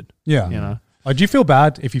existed. Yeah. You know? Do you feel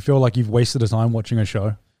bad if you feel like you've wasted a time watching a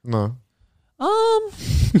show? No. Um,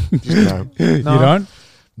 No. You don't?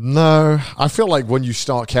 No. I feel like when you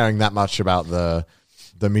start caring that much about the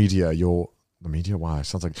media, the media? Wow, it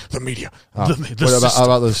sounds like the media.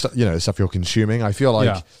 About the stuff you're consuming. I feel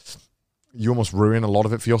like you almost ruin a lot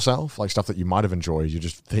of it for yourself, like stuff that you might have enjoyed. You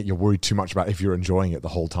just think you're worried too much about if you're enjoying it the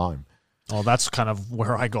whole time. Oh, that's kind of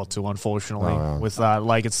where I got to, unfortunately, with that.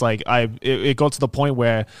 Like, it's like it got to the point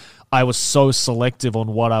where I was so selective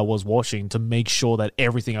on what I was watching to make sure that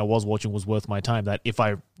everything I was watching was worth my time, that if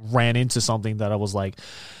I ran into something that I was like,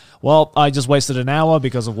 well, I just wasted an hour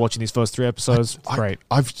because of watching these first 3 episodes. Great.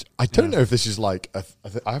 I don't know if this is like,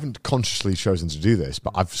 I haven't consciously chosen to do this,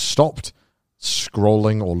 but I've stopped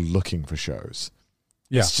scrolling or looking for shows.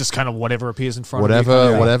 Yeah. It's just kind of whatever appears in front Whatever,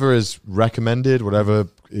 of you. whatever is recommended, whatever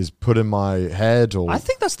is put in my head, or I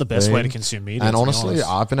think that's the best way to thing. consume media. And to be honestly, honest.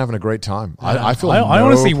 I've been having a great time. Yeah. I feel I no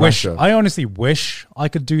honestly pressure. wish I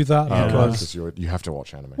could do that because you have to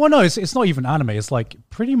watch anime. well, no, it's not even anime. It's like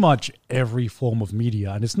pretty much every form of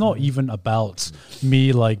media, and it's not even about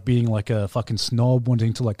me like being like a fucking snob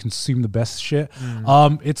wanting to like consume the best shit.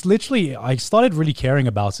 It's literally I started really caring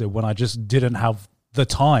about it when I just didn't have the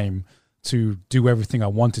time to do everything I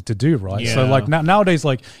wanted to do, right? So like nowadays,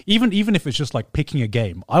 like even if it's just like picking a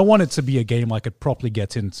game, I want it to be a game I could properly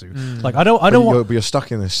get into. Like I don't want. But you're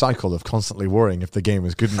stuck in this cycle of constantly worrying if the game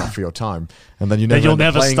is good enough for your time, and then you'll end up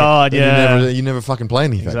never playing start, it, and you never fucking play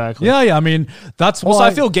anything. Exactly. Yeah. I mean, that's Also, why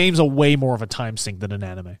I feel games are way more of a time sink than an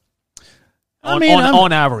anime.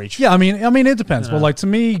 On average. Yeah, I mean, it depends. But like to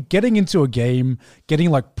me, getting into a game,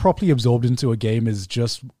 getting like properly absorbed into a game is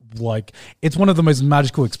just like it's one of the most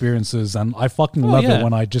magical experiences, and I fucking love it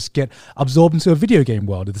when I just get absorbed into a video game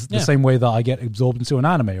world. It's the same way that I get absorbed into an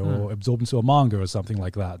anime or absorbed into a manga or something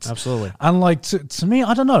like that. Absolutely. And like to me,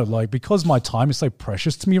 I don't know, like because my time is so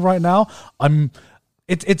precious to me right now,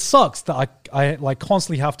 It sucks that I like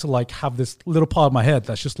constantly have to like have this little part of my head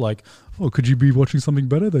that's just like, oh, could you be watching something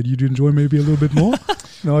better that you'd enjoy maybe a little bit more?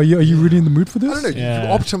 No, are you really in the mood for this? I don't know. You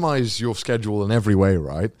optimize your schedule in every way,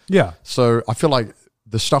 right? Yeah. So I feel like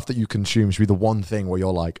the stuff that you consume should be the one thing where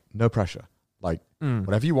you're like, no pressure. Like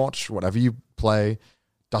whatever you watch, whatever you play,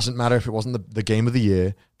 doesn't matter if it wasn't the game of the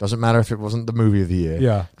year, doesn't matter if it wasn't the movie of the year.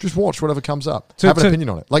 Yeah. Just watch whatever comes up. Have an opinion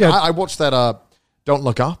on it. Like I watched that Don't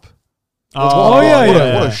Look Up.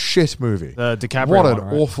 What a shit movie. The DiCaprio What an one,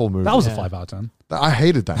 right? awful movie. That was a 5 out of 10. I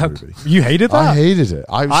hated that movie. You hated that? I hated it.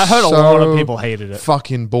 I heard a lot of people hated it.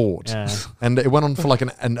 Fucking bored. Yeah. And it went on for like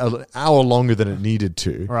an hour longer than it needed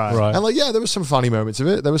to. Right. And like, yeah, there was some funny moments of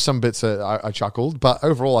it. There was some bits that I chuckled, but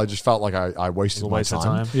overall, I just felt like I wasted my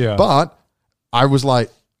time. Yeah. But I was like,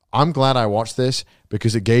 I'm glad I watched this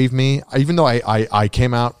because it gave me, even though I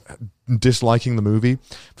came out disliking the movie,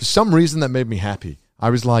 for some reason that made me happy. I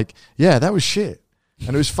was like, yeah, that was shit.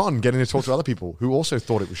 And it was fun getting to talk to other people who also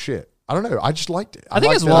thought it was shit. I don't know. I just liked it. I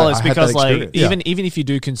think as well, it's because like Yeah. even if you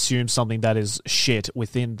do consume something that is shit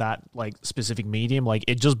within that like specific medium, like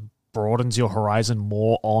it just broadens your horizon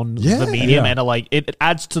more on the medium, and like it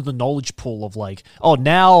adds to the knowledge pool of like, oh,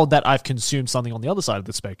 now that I've consumed something on the other side of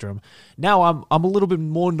the spectrum, now I'm a little bit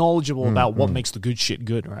more knowledgeable about what makes the good shit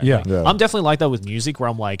good, right? Yeah. Like, I'm definitely like that with music, where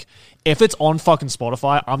I'm like, if it's on fucking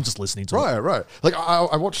Spotify, I'm just listening to it. Right. Like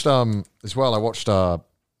I watched as well. I watched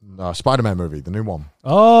Spider-Man movie, the new one.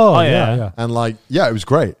 Oh yeah. And like, yeah, it was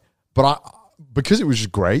great. But because it was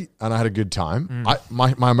just great and I had a good time,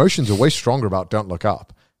 my emotions are way stronger about Don't Look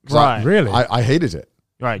Up. Right. Really? I hated it.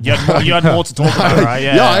 Right. You had more to talk about, right?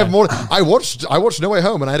 Yeah, I have more. I watched No Way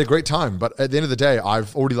Home and I had a great time, but at the end of the day,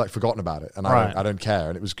 I've already like forgotten about it and I don't care.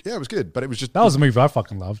 And it was good, but it was just That was a movie I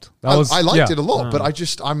fucking loved. I liked it a lot, but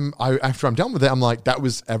after I'm done with it, I'm like, that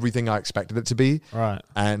was everything I expected it to be. Right.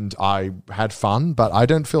 And I had fun, but I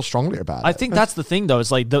don't feel strongly about it. I think that's the thing though,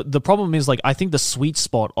 is like the problem is like, I think the sweet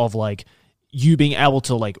spot of like you being able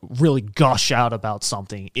to like really gush out about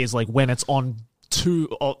something is like when it's on two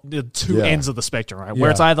ends of the spectrum, right?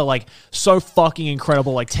 Where it's either like so fucking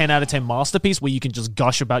incredible, like 10 out of 10 masterpiece where you can just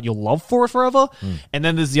gush about your love for it forever. And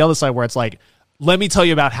then there's the other side where it's like, let me tell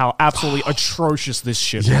you about how absolutely atrocious this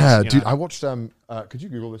shit was. Dude, I watched, could you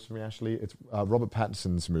Google this for me, Ashley? It's Robert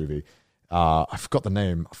Pattinson's movie. I forgot the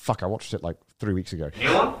name. Fuck, I watched it like 3 weeks ago.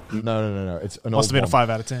 New one? No. It's an Must have been old a 5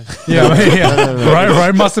 out of 10. Yeah. No.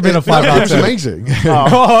 Right. Must have been a 5 out It of was 10. amazing.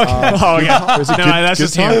 Oh, yeah. Is it No, good, that's good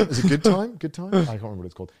just time? him. Is it good time? Good time? I can't remember what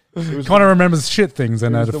it's called. It was Connor remembers shit things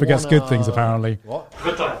and it was the forgets one, good things, apparently. What?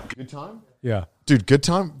 Good time. Good time? Yeah. Dude, Good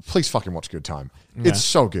Time? Please fucking watch Good Time. It's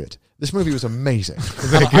so good. This movie was amazing.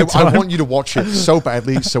 Good I Time? want you to watch it so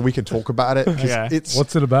badly so we can talk about it. 'Cause Okay. It's,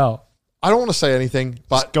 What's it about? I don't want to say anything,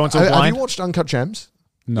 but go into a have blind? you watched Uncut Gems?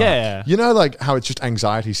 No. Yeah. You know, like how it's just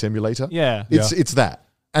anxiety simulator. Yeah. It's that,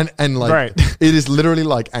 and like Great. it is literally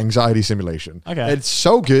like anxiety simulation. Okay. It's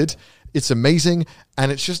so good, it's amazing,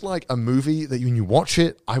 and it's just like a movie that when you watch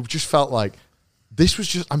it, I just felt like this was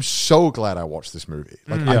just. I'm so glad I watched this movie.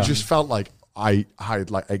 Like I just felt like I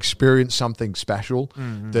had like experienced something special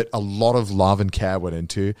that a lot of love and care went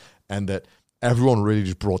into, and that everyone really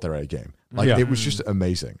just brought their A game. Like it was just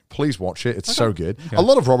amazing. Please watch it. It's so good. A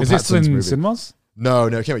lot of Robert Is this Pattinson's in movies. cinemas? No,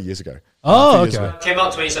 it came out years ago. Oh, A few years okay. ago. Came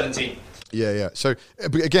out 2017. Yeah. So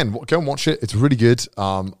but again, go and watch it. It's really good.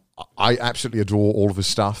 I absolutely adore all of his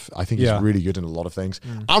stuff. I think he's really good in a lot of things.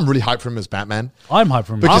 I'm really hyped for him as Batman. I'm hyped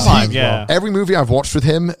for him. Because I'm hyped, yeah. every movie I've watched with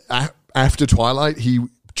him after Twilight, he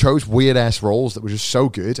chose weird ass roles that were just so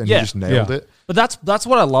good, and he just nailed it. But that's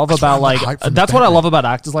what I love about why I'm like hyped for that's what I Batman. love about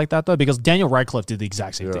actors like that though, because Daniel Radcliffe did the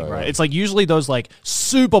exact same thing, right? It's like usually those like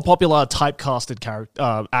super popular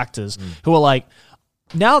typecasted actors who are like,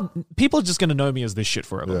 now people are just gonna know me as this shit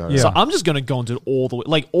forever. Yeah. So Yeah. I'm just gonna go and do all the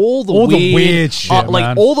the weird shit, like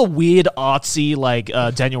man. all the weird artsy like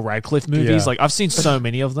Daniel Radcliffe movies. Yeah. Like I've seen so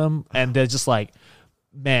many of them, and they're just like,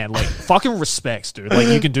 man, like fucking respects, dude. Like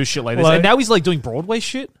you can do shit like this, Like- and now he's like doing Broadway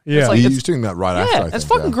shit. Yeah. it's like, He's doing that right after. I it's think,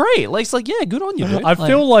 fucking great. Like it's like, yeah, good on you, dude. I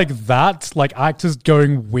feel like that, like actors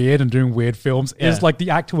going weird and doing weird films, is like the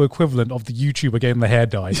actual equivalent of the YouTuber getting the hair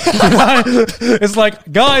dyed. It's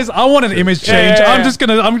like, guys, I want an image change. Yeah. I'm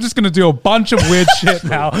just gonna do a bunch of weird shit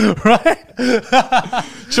now, right?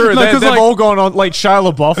 Sure, No, 'cause, they've like- all gone on, like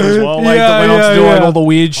Shia LaBeouf as well. Like, Yeah, they went on to do like yeah. all the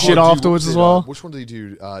weird shit Oh, dude, afterwards what as did, well. which one did he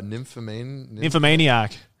do? Nymphomaniac? Nymphomaniac.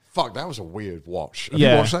 Fuck, that was a weird watch. Have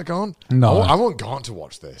Yeah. you watched that, Gone? No. I want Gone to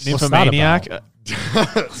watch this. What's that Nymphomaniac. about?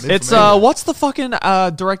 It's what's the fucking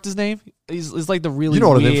director's name? He's like the really You know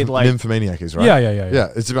what a weird like. nymphomaniac is, right? Yeah. Yeah,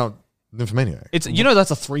 it's about nymphomaniac. It's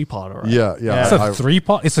that's a 3-parter, right? Yeah. It's a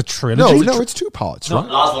 3-part. It's a trilogy. No, it's 2 parts, right?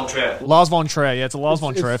 Lars von Trier. Lars von Trier. Yeah, it's a Lars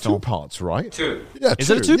von Trier It's 2 film. parts, right? 2. Yeah, Is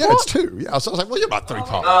 2. it a 2 Yeah, part? it's 2. Yeah, so I was like, well, you're about 3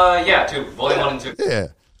 parts. Yeah, 2. Volume 1 and 2. Yeah.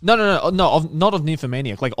 No, not of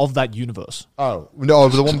Nymphomaniac, like of that universe. Oh no,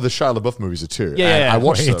 the one with the Shia LaBeouf movies are 2. Yeah, and yeah. I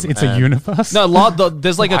watched Wait, them. it's a and- universe. No,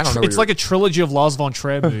 there's like I don't know it's what like a trilogy of Lars von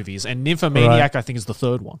Trier movies, and Nymphomaniac I think is the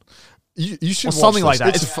third one. You should Or watch something this.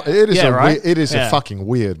 like that. It is Yeah, right? it is a Yeah. fucking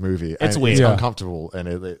weird movie. It's and weird. It's Yeah. uncomfortable, and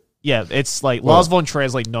Yeah, it's like Lars von Trier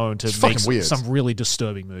is like known to make weird. some really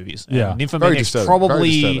disturbing movies. Yeah. And Very Nymphomaniac's disturbing.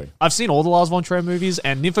 probably. Very disturbing. I've seen all the Lars von Trier movies,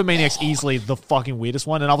 and Nymphomaniac's easily the fucking weirdest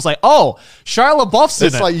one. And I was like, oh, Shia LaBeouf's in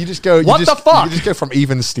it. It's like you just go. What the fuck? You just go from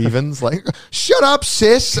Even Stevens, like, shut up,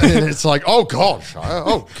 sis, and then it's like, oh god, Shia,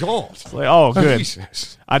 oh god. It's like, oh, good.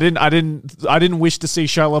 Jesus. I didn't wish to see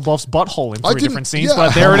Shia LaBeouf's butthole in 3 didn't- different scenes, yeah,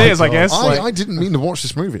 but there oh it my is, I God. guess. I didn't mean to watch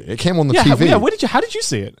this movie. It came on the yeah, TV. yeah. How did you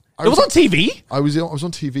see it? It was on TV. I was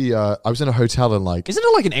on TV. I was in a hotel in like Isn't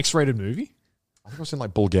it like an X-rated movie? I think I was in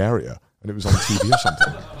like Bulgaria, and it was on TV or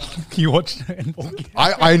something. You watched it in Bulgaria?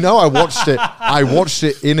 I know I watched it. I watched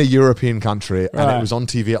it in a European country, and Right. it was on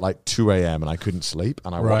TV at like 2 a.m. and I couldn't sleep,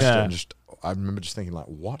 and I watched Right. it and just. I remember just thinking like,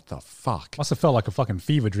 what the fuck? Must have felt like a fucking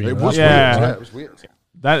fever dream. It at was that weird. Yeah. Yeah, it was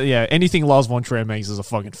weird. Anything Lars von Trier makes is a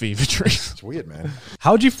fucking fever dream. It's weird, man.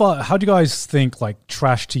 How do you guys think like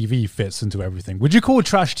trash TV fits into everything? Would you call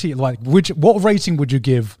trash TV like what rating would you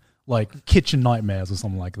give like Kitchen Nightmares or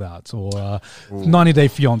something like that, or 90 Day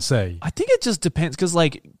Fiancé? I think it just depends because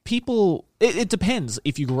like people, it depends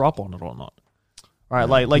if you grew up on it or not. Right,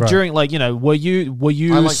 like Right. during like were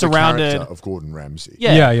you I like surrounded? the character of Gordon Ramsay.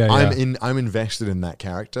 Yeah. I'm invested in that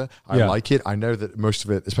character. I Yeah. like it. I know that most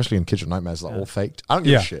of it, especially in Kitchen Nightmares, are all faked. I don't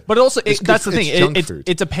give Yeah. a shit. But also, It's that's good- the thing. it's junk It food.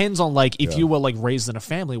 depends on like if Yeah. you were like raised in a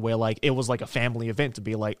family where like it was like a family event to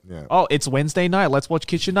be like, Yeah. oh, it's Wednesday night, let's watch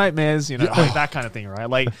Kitchen Nightmares, like that kind of thing, right?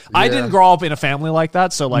 Like I Yeah. didn't grow up in a family like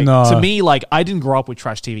that, so like No. to me, like I didn't grow up with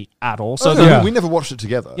trash TV at all. So Oh, the- no, Yeah. we never watched it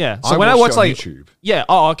together. yeah, so when I watched watched it on like YouTube. yeah,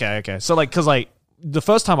 oh okay, so like because like. The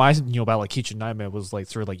first time I knew about like Kitchen Nightmare was like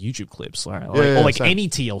through like YouTube clips, right? Like, Yeah, or like same. any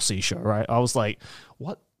TLC show, right? I was like,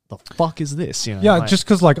 "What the fuck is this?" Yeah, like- just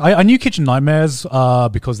because like I knew Kitchen Nightmares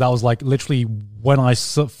because that was like literally when I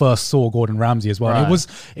first saw Gordon Ramsay as well. Right.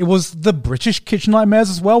 It was the British Kitchen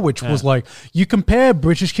Nightmares as well, which was like you compare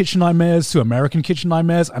British Kitchen Nightmares to American Kitchen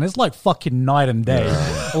Nightmares, and it's like fucking night and day.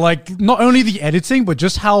 Like not only the editing, but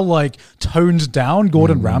just how like toned down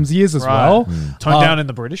Gordon Ramsay is as Right. well. toned down in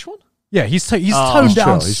the British one. Yeah, he's toned He's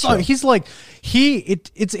down. chill, he's So chill. he's like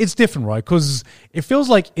it's different, right? Because it feels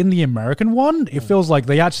like in the American one, it feels like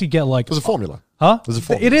they actually get like There's a formula. Huh? There's a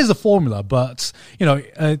formula. It is a formula, but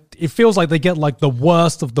it feels like they get like the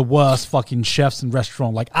worst of the worst fucking chefs and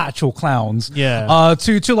restaurant, like actual clowns,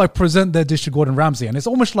 to like present their dish to Gordon Ramsay, and it's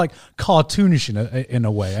almost like cartoonish in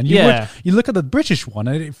a way. And you look at the British one,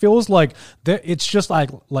 and it feels like it's just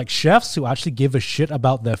like chefs who actually give a shit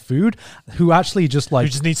about their food, who actually just like You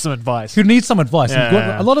just need some advice. who needs some advice. And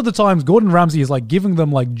Yeah. a lot of the times, Gordon Ramsay is like giving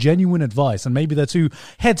them like genuine advice, and maybe they're too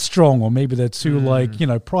headstrong, or maybe they're too like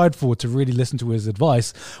prideful to really listen to his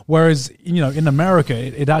advice. Whereas in America,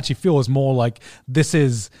 it actually feels more like this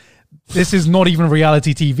is not even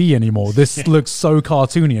reality TV anymore. This looks so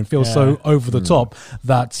cartoony and feels so over the top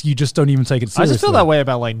that you just don't even take it I seriously. just feel that way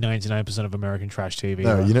about like 99% of American trash TV.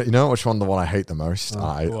 No, right? you know which one? The one I hate the most.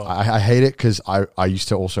 I hate it because I used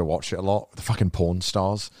to also watch it a lot. The fucking porn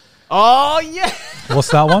stars. Oh yeah,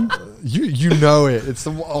 What's that one? You know it. It's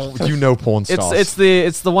the porn stars.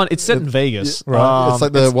 it's the one. It's set in Vegas. Right. It's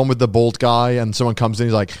like the one with the bald guy, and someone comes in.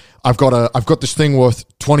 He's like, "I've got this thing worth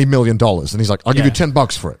 $20 million," and he's like, "I'll give you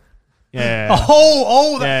 $10 for it." Yeah,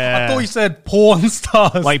 I thought you said porn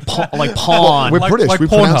stars. like pawn. We're Like- British. like we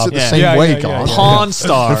pronounce it Pornhub. the Yeah. same Yeah, way, yeah, guys. yeah. Pawn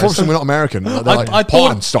stars. Unfortunately, we're not American. They're like I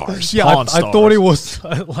pawn thought- stars. Yeah, Pawn I thought it was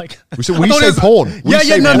like We say I thought say it was- porn. We Yeah,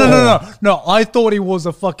 say no. I thought it was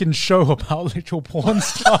a fucking show about literal porn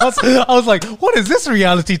stars. I was like, what is this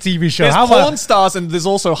reality TV show? There's How porn about stars and there's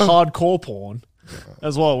also hardcore porn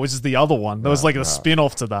as well, which is the other one. There was like a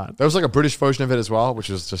spin-off to that. There was like a British version of it as well, which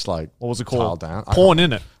was just like What was it called? tiled down. Porn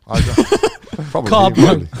in it.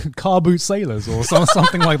 Probably. car boot sailors or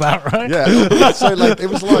something like that, right? Yeah. So like it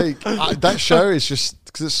was like that show is just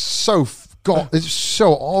because it's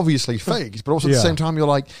so obviously fake, but also at the Yeah. same time you're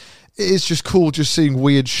like, it's just cool just seeing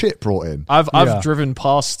weird shit brought in. I've Yeah. driven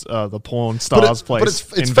past the porn But stars place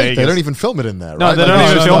it's in fake. Vegas. They don't even film it in there. No, right? they Like, don't it's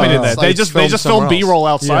even just film like- it in there. it's They like just filmed film somewhere B-roll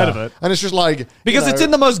else. outside Yeah. of it And it's just like because it's in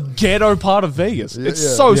the most ghetto part of Vegas. It's yeah.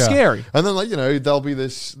 so Yeah. scary. And then, like, there'll be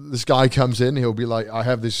this guy comes in. He'll be like, I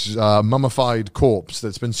have this mummified corpse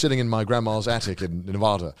that's been sitting in my grandma's attic in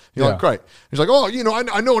Nevada. You're Yeah. like, great. He's like, oh,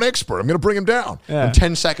 I know an expert. I'm going to bring him down. Yeah. And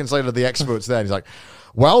 10 seconds later, the expert's there. And he's like,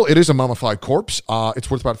 well, it is a mummified corpse.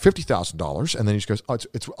 It's worth about $50,000. And then he just goes,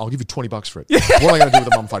 I'll give you $20 for it. What am I going to do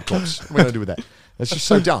with a mummified corpse? What am I going to do with that? It's just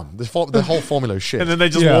so dumb. The whole formula is shit. And then they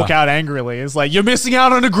just Yeah. walk out angrily. It's like, you're missing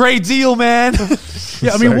out on a great deal, man.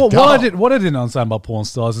 Yeah, I mean, So what dumb. I didn't understand about porn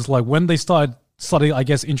stars is like when they started started, I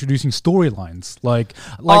guess, introducing storylines.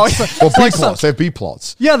 Or B-plots. They have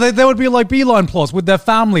B-plots. Yeah, there would be like beeline plots with their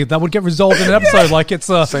family that would get resolved in an episode. Like it's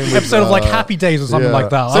a episode of like Happy Days or something like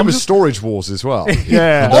that. Same with Storage Wars as well.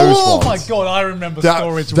 Yeah. Oh my god, I remember Storage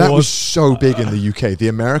Wars. That was so big in the UK. The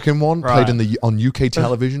American one played on UK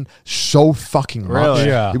television so fucking much. Really?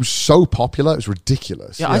 Yeah. It was so popular. It was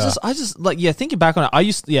ridiculous. Yeah, I just like thinking back on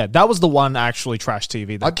it. That was the one actually trash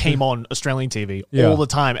TV that came on Australian TV all the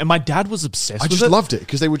time, and my dad was obsessed. I just loved it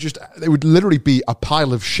because they would literally be a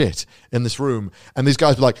pile of shit in this room, and these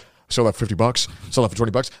guys were like, sell that for $50, sell that for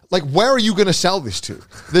 $20. Like, where are you going to sell this to?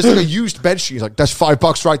 There's like a used bed sheet. He's like, that's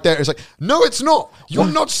 $5 right there. It's like, no, it's not. You're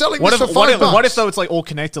not selling this for $5. What if though it's like all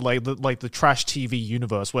connected, like the trash TV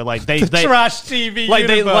universe, where like they trash TV like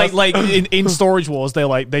universe. like in Storage Wars,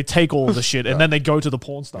 they take all the shit and then they go to the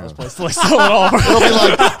porn stars place to like sell it off. It'll be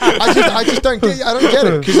like, I just don't get it. I don't get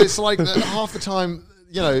it because it's like half the time.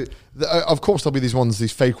 You know, of course there'll be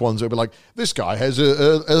these fake ones that'll be like, this guy has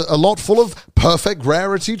a lot full of perfect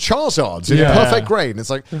rarity Charizards in perfect grade. And it's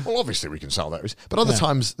like, well, obviously we can sell those. But other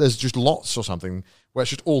times there's just lots or something where it's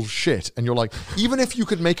just all shit. And you're like, even if you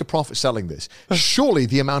could make a profit selling this, surely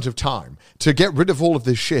the amount of time to get rid of all of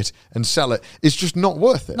this shit and sell it is just not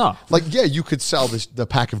worth it. No. Like, yeah, you could sell the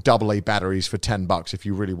pack of AA batteries for $10 if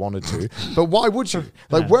you really wanted to. But why would you?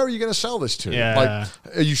 Like, where are you going to sell this to? Yeah.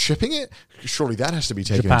 Like, are you shipping it? Surely that has to be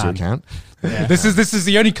taken into account. Yeah. This is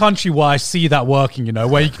the only country where I see that working, you know,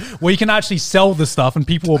 where you can actually sell the stuff and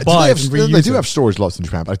people will buy it and reuse it. They do have storage lots in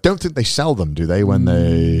Japan, but I don't think they sell them, do they? When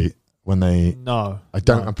they no,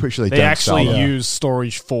 I'm pretty sure they don't actually sell them. use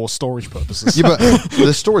storage for storage purposes. Yeah, but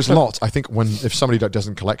the storage lots, I think if somebody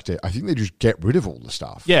doesn't collect it, I think they just get rid of all the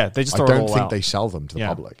stuff. Yeah, they just throw I it don't all think out. they sell them to the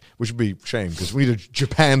public, which would be a shame because we need a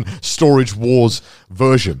Japan Storage Wars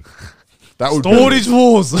version. That would Storage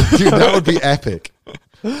Wars. Dude, that would be epic.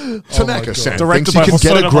 Tanaka-san thinks Directed he by can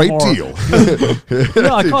get a Hosoda great Nomura. deal.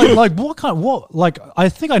 Yeah, I can't, like I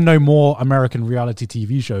think I know more American reality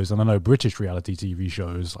TV shows than I know British reality TV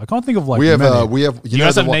shows. I can't think of like we have many. You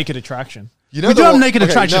guys have Naked Attraction. You know We do have Naked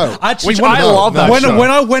Attraction. No. Actually, Which I love that show.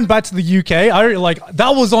 When I went back to the UK,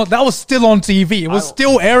 that was still on TV. It was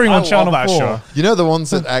still airing on Channel 4. You know the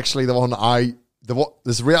ones that actually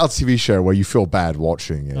there's a reality TV show where you feel bad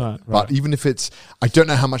watching it, but even if I don't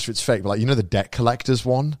know how much of it's fake, but like, you know, the debt collectors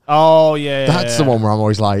one. Oh yeah, that's the one where I'm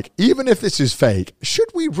always like, even if this is fake, should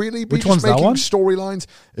we really be just making storylines?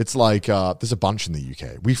 It's like there's a bunch in the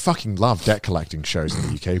UK. We fucking love debt collecting shows in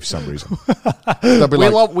the UK for some reason.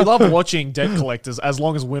 We love watching debt collectors as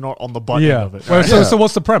long as we're not on the butt end of it. Right? So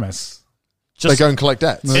what's the premise? They go and collect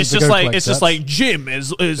debts. It's just like Jim owes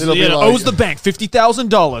the bank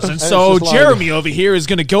 $50,000, and so Jeremy over here is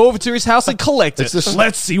going to go over to his house and collect it.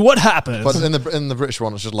 Let's see what happens. But in the British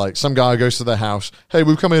one, it's just like some guy goes to their house. Hey,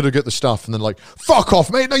 we've come here to get the stuff, and then like, fuck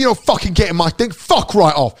off, mate. No, you're not fucking getting my thing. Fuck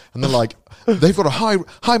right off. And they're like, they've got a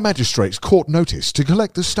high magistrate's court notice to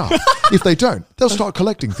collect the stuff. If they don't, they'll start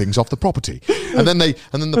collecting things off the property, and then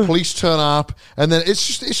the police turn up, and then it's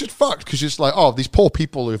just fucked because it's like, oh, these poor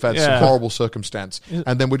people who've had some horrible circumstance,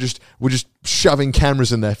 and then we're just shoving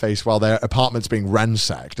cameras in their face while their apartment's being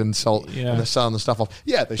ransacked and they're selling the stuff off.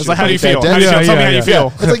 Yeah, they should. Like, how do you feel? Tell me how you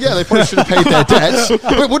feel. It's like, they probably should have paid their debts.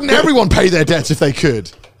 But wouldn't everyone pay their debts if they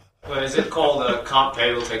could? Well, is it called Can't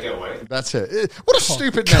Pay, We'll Take It Away? That's it. What a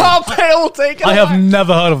stupid name. Can't Pay, We'll Take It Away. I have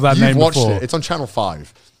never heard of that name You've watched before. it. It's on Channel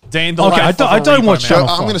 5. Dane the Okay, I don't watch Channel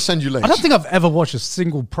 5. I'm going to send you links. I don't think I've ever watched a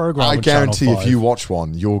single program. I on guarantee Channel 5. if you watch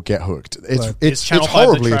one, you'll get hooked. It's Channel 5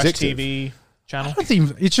 horribly the trash addictive. TV channel. I don't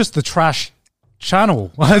think it's just the trash channel.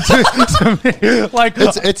 To me, like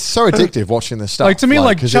it's so addictive watching this stuff. Like to me,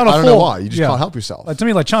 like 'cause Channel 4. I don't know why. You just can't help yourself. Like to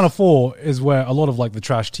me, like Channel 4 is where a lot of like the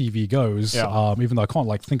trash TV goes. Yeah. Even though I can't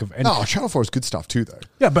like think of any. No, Channel 4 is good stuff too, though.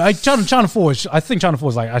 Yeah, but Channel 4 is. I think Channel 4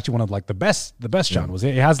 is like actually one of like the best channels.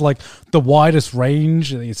 It has like the widest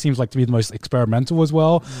range. It seems like to be the most experimental as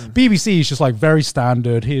well. BBC is just like very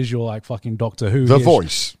standard. Here's your like fucking Doctor Who. The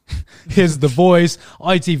Voice. Here's The Voice.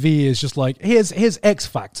 ITV is just like here's X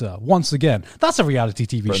Factor once again. That's a reality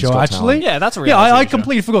TV Britain's show Got actually. Talent. Yeah, that's a reality I TV show.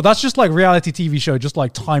 completely forgot. That's just like reality TV show, just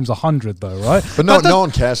like times 100 though, right? But no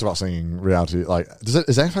one cares about seeing reality. Like,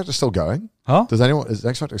 is X Factor still going? Huh? Is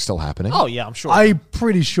X Factor still happening? Oh yeah, I'm sure. I'm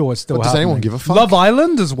pretty sure it's still But does happening. anyone give a fuck? Love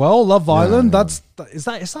Island as well. Love Island. yeah. Is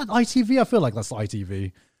that ITV? I feel like that's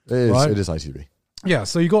ITV. It is. Right? It is ITV. Yeah.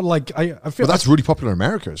 So you got like I feel But that's really popular in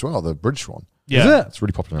America as well. The British one. yeah, Is it? It's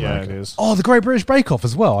really popular in yeah, America. it is. Oh, the Great British Bake Off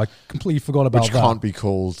as well. I completely forgot about Which that. can't be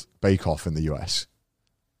called Bake Off in the US.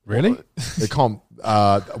 Really? They can't.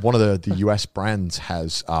 One of the US brands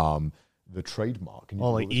has the trademark.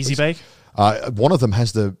 Oh, like Easy Bake. One of them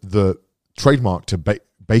has the trademark to bake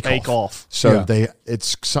Bake Off. So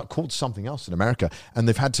it's called something else in America, and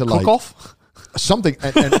they've had to Cook Off? Something,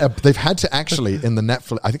 and they've had to actually in the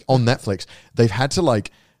Netflix. I think on Netflix they've had to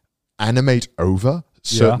like animate over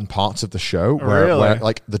certain parts of the show where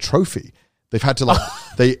like the trophy. They've had to like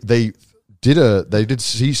they did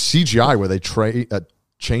CGI where they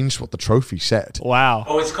changed what the trophy said. Wow.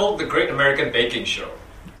 Oh, it's called the Great American Baking Show.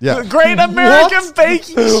 Yeah. The Great American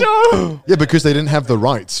Baking Show. Yeah, because they didn't have the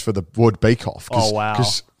rights for the Wood Bake Off. Oh, wow.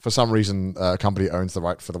 Because for some reason, a company owns the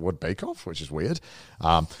right for the Wood Bake Off, which is weird.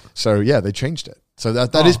 So yeah, they changed it. So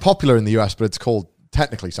that is popular in the US, but it's called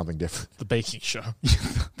technically something different. The Baking Show.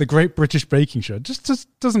 The Great British Baking Show. Just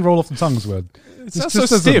doesn't roll off the tongue as well. It's just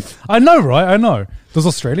so stiff. I know, right? I know. Does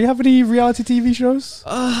Australia have any reality TV shows?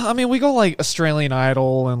 I mean, we got like Australian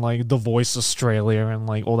Idol and like The Voice Australia and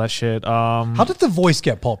like all that shit. How did The Voice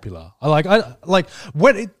get popular? At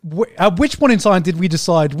which point in time did we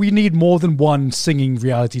decide we need more than one singing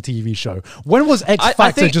reality TV show? When was X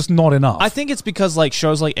Factor just not enough? I think it's because like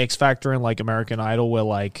shows like X Factor and like American Idol were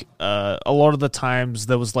like a lot of the times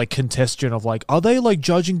there was like contention of like, are they like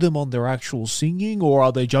judging them on their actual singing or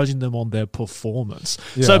are they judging them on their performance?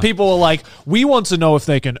 Yeah. So people are like, we want to know if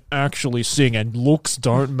they can actually sing and looks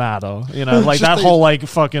don't matter. You know, like that whole like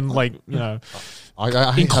fucking like, you know,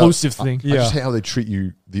 I inclusive thing. I just hate how they treat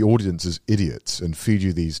you, the audience, as idiots and feed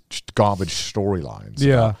you these garbage storylines.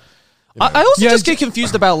 Yeah. I also just get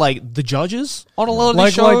confused about like the judges on a lot of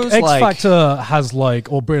these shows. Like X Factor has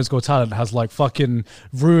like, or Britain's Got Talent has like fucking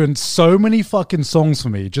ruined so many fucking songs for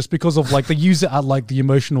me just because of like they use it at like the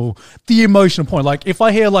emotional point. Like if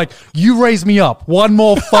I hear like "You Raise Me Up" one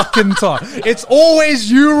more fucking time, it's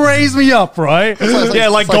always "You Raise Me Up," right?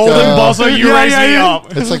 Like Golden Buzzer, "You Raise Me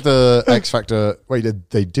Up." It's like the X Factor. Wait,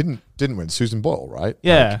 they didn't win. Susan Boyle, right?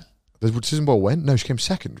 Yeah. Did Susan Boyle win? No, she came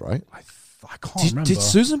second, right? I can't remember. Did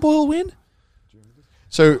Susan Boyle win?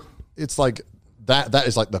 So it's like that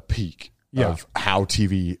is like the peak of how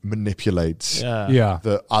TV manipulates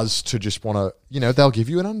us to just want to, you know, they'll give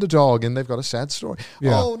you an underdog and they've got a sad story.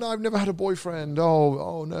 Oh no, I've never had a boyfriend.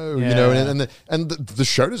 Oh no, you know, and the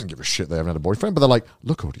show doesn't give a shit they haven't had a boyfriend, but they're like,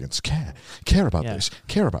 look, audience, care about this.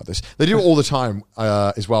 They do it all the time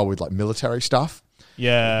as well with like military stuff.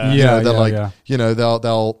 Yeah. You know,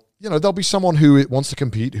 there'll be someone who wants to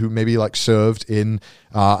compete who maybe like served in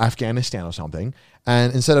Afghanistan or something.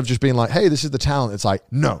 And instead of just being like, hey, this is the talent, it's like,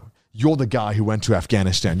 no, you're the guy who went to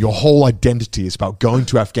Afghanistan. Your whole identity is about going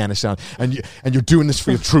to Afghanistan. And you're doing this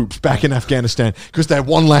for your troops back in Afghanistan because their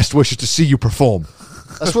one last wish is to see you perform.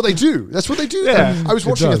 That's what they do. Yeah, I was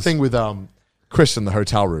watching a thing with Chris in the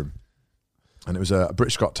hotel room. And it was a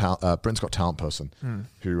Britain's Got Talent person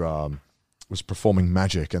who was performing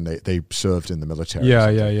magic, and they served in the military.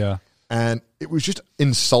 Yeah. And it was just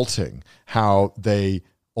insulting how they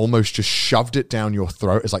almost just shoved it down your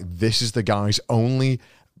throat. It's like, this is the guy's only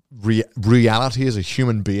reality as a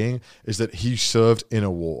human being is that he served in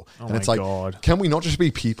a war. And it's like, God, can we not just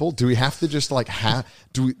be people? Do we have to just like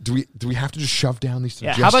do we have to just shove down these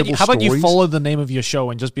digestible how about you follow the name of your show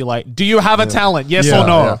and just be like, do you have a talent? Yes or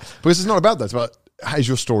no? Yeah. Because it's not about that. It's about, is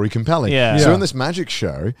your story compelling? Yeah. So in this magic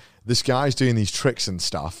show, this guy's doing these tricks and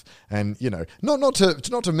stuff, and you know, not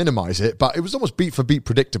to minimize it, but it was almost beat for beat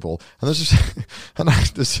predictable. And so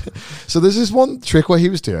there's this one trick where he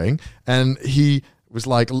was doing, and he was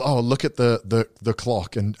like, "Oh, look at the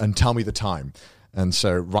clock and tell me the time." And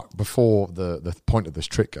so right before the point of this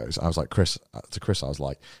trick goes, I was like, Chris, I was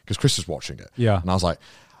like, because Chris was watching it, and I was like,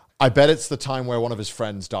 I bet it's the time where one of his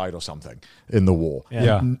friends died or something in the war.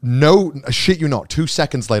 Yeah. No, shit you not. 2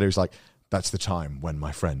 seconds later, he's like, that's the time when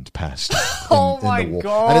my friend passed in the war.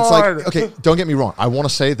 God. And it's like, okay, don't get me wrong. I want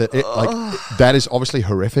to say that that is obviously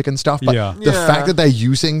horrific and stuff, but the fact that they're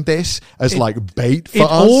using this as like bait for us. It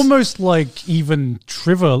almost like even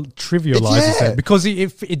trivializes it because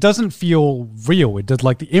it doesn't feel real. It does,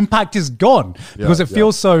 like the impact is gone because it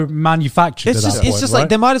feels so manufactured. It's just like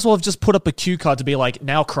they might as well have just put up a cue card to be like,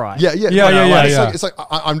 now cry. It's like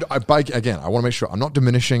I want to make sure I'm not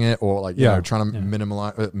diminishing it or like, you know, trying to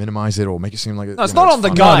minimize it or make it seem like it's not on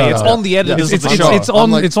the guy. It's on the editors of the show. It's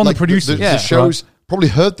on the producers. The shows probably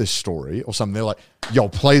heard this story or something. They're like, yo,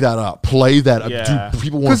 play that up. Dude,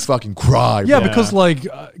 people want to fucking cry. Yeah, because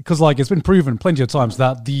it's been proven plenty of times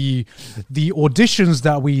that the auditions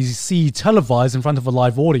that we see televised in front of a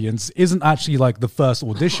live audience isn't actually like the first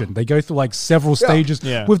audition. They go through like several stages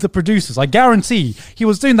with the producers. I guarantee he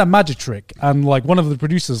was doing that magic trick, and like one of the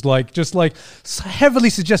producers like just like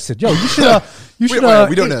heavily suggested, "Yo, you should." We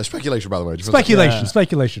don't know. Speculation, by the way.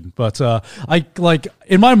 Speculation. But I like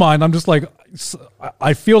in my mind, I'm just like,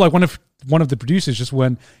 I feel like one of the producers just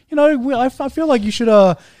went, you know, I feel like you should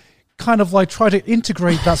kind of like try to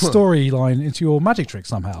integrate that storyline into your magic trick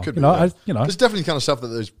somehow. Could you be, know, yeah. you know, There's definitely kind of stuff that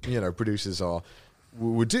those producers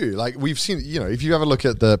would do. Like we've seen, if you ever look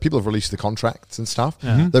at the people who've released the contracts and stuff,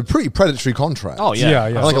 they're pretty predatory contracts. Oh yeah,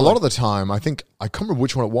 Yeah. Like a lot of the time, I can't remember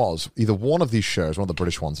which one it was. Either one of these shows, one of the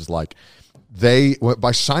British ones, is like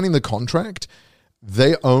by signing the contract,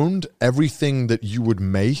 they owned everything that you would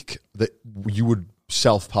make that you would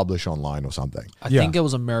self-publish online or something. I think it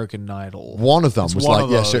was American Idol. One of them was one like, of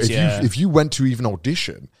yeah. those, So if you went to even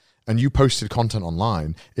audition and you posted content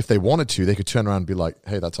online, if they wanted to, they could turn around and be like,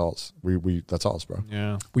 "Hey, that's ours. That's ours, bro."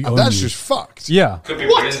 Yeah, That's just fucked. Yeah. Could be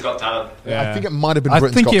Britain's Got Talent. I think it might have been. I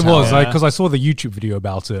Britain's think Got it was Talent. because I saw the YouTube video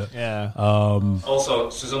about it. yeah. Also,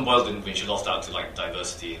 Susan Boyle didn't win. She lost out to like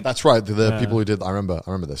diversity. That's right. The people who did. I remember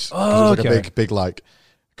this. 'Cause Oh, it was like okay. a big like.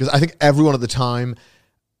 Because I think everyone at the time.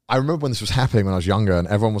 I remember when this was happening when I was younger, and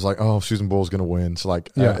everyone was like, "Oh, Susan Boyle's going to win." So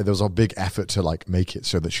like, there was a big effort to like make it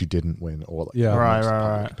so that she didn't win, or like, Yeah.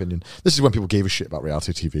 Right. opinion. This is when people gave a shit about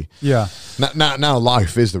reality TV. Yeah. Now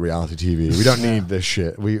life is the reality TV. We don't need this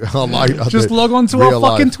shit. Our life, Just log on to our real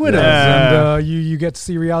fucking life. Twitters and you get to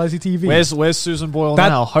see reality TV. Where's Susan Boyle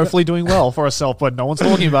now? Hopefully doing well for herself, but no one's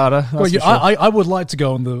talking about her. Well, That's for sure. I would like to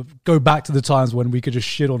go back to the times when we could just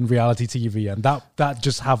shit on reality TV and that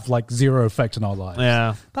just have like zero effect in our lives.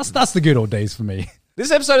 Yeah. That's the good old days for me. This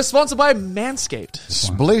episode is sponsored by Manscaped.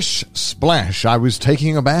 Splish splash! I was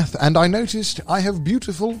taking a bath and I noticed I have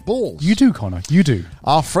beautiful balls. You do, Connor. You do.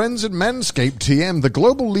 Our friends at Manscaped TM, the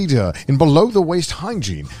global leader in below-the-waist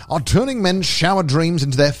hygiene, are turning men's shower dreams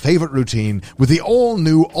into their favorite routine with the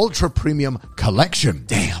all-new ultra-premium collection.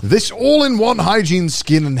 Damn. This all-in-one hygiene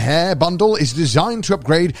skin and hair bundle is designed to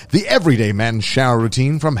upgrade the everyday man's shower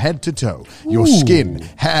routine from head to toe. Your skin,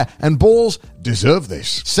 hair, and balls deserve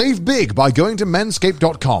this. Save big by going to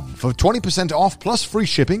manscaped.com for 20% off plus free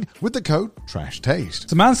shipping with the code TRASHTASTE.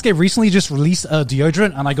 So Manscaped recently just released a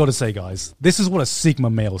deodorant, and I got to say, guys, this is what a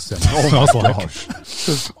Sigma male smells like.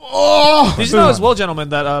 Did you know as well, gentlemen,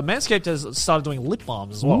 that Manscaped has started doing lip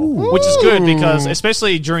balms as well, which is good because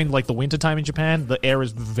especially during like the winter time in Japan, the air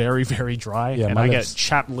is very, very dry, Yeah, and my I lips. get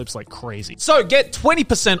chapped lips like crazy. So get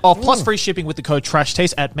 20% off plus free shipping with the code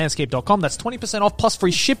TRASHTASTE at manscaped.com. That's 20% off plus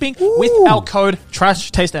free shipping with our code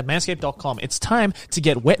TRASHTASTE at manscaped.com. It's time to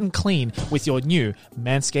get wet and clean with your new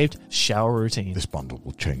Manscaped shower routine. This bundle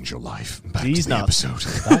will change your life. Back These to the nuts.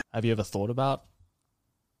 episode. Have you ever thought about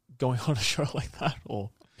going on a show like that? Or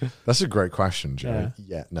That's a great question, Joe.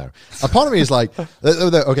 Yeah, no. A part of me is like,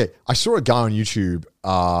 okay, I saw a guy on YouTube,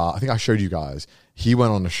 I think I showed you guys, he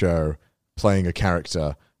went on a show playing a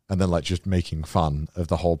character and then like just making fun of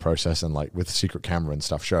the whole process and like with secret camera and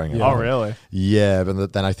stuff showing it. Oh, really? Yeah,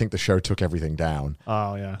 but then I think the show took everything down.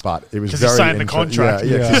 Oh, yeah. But it was 'Cause he very signed the contract.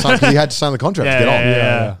 Yeah, 'cause he had to sign the contract to get on.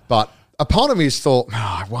 Yeah. But a part of me has thought,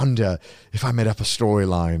 I wonder if I made up a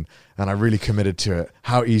storyline and I really committed to it,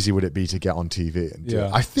 how easy would it be to get on TV and do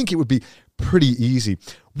it? I think it would be pretty easy.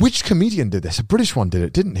 Which comedian did this? A British one did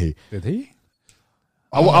it, didn't he? Did he?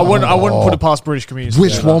 I wouldn't put it past British comedians.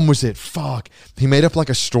 Which one was it? Fuck. He made up like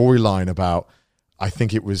a storyline about, I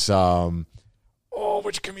think it was,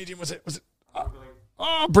 which comedian was it? Was it,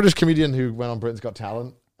 British comedian who went on Britain's Got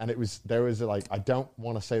Talent. And there was like, I don't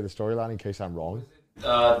want to say the storyline in case I'm wrong.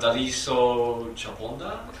 Daliso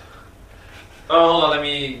Chaponda? Oh, hold on, let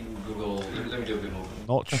me Google. Let me do a bit more.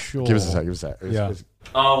 Not sure. Give us a sec. It was-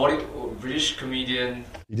 British comedian.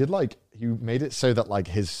 He made it so that like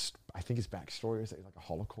his backstory is that he's like a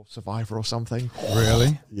Holocaust survivor or something.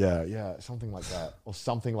 Really? Yeah, something like that, or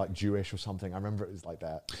something like Jewish or something. I remember it was like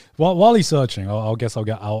that. While he's searching, I'll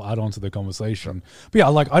add on to the conversation. But yeah,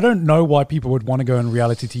 like I don't know why people would want to go in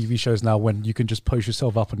reality TV shows now when you can just post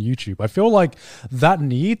yourself up on YouTube. I feel like that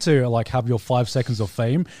need to like have your 5 seconds of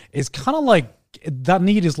fame is kind of like that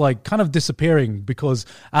need is like kind of disappearing because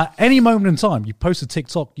at any moment in time you post a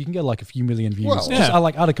TikTok, you can get like a few million views. Well, just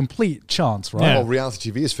like out of complete chance, right? Well, reality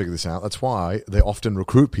TV has figured this out. That's why they often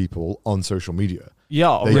recruit people on social media.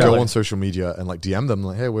 Yeah, They really. go on social media and like DM them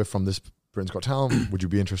like, "Hey, we're from this Britain's Got Talent. Would you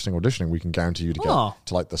be interested in auditioning? We can guarantee you to get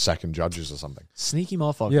to like the second judges or something." Sneaky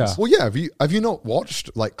motherfuckers. Yeah. Well, yeah. Have you not watched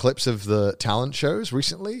like clips of the talent shows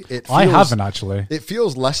recently? I haven't actually. It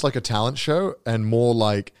feels less like a talent show and more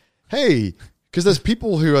like, hey, because there's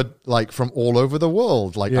people who are like from all over the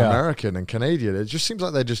world, like American and Canadian. It just seems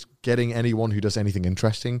like they're just getting anyone who does anything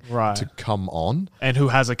interesting to come on. And who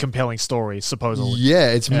has a compelling story, supposedly.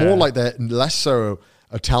 Yeah, it's more like they're less so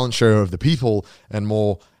a talent show of the people and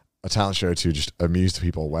more a talent show to just amuse the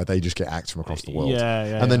people where they just get acts from across the world.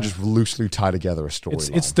 And then just loosely tie together a story.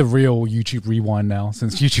 It's the real YouTube Rewind now,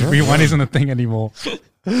 since YouTube Rewind isn't a thing anymore.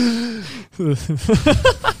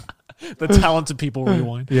 The Talented People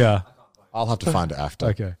Rewind. Yeah. I'll have to find it after.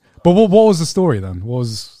 Okay. But what was the story then?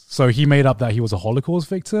 So he made up that he was a Holocaust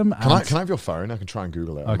victim? Can I have your phone? I can try and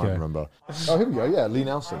Google it. I Okay. might remember. Oh, here we go. Yeah, Lee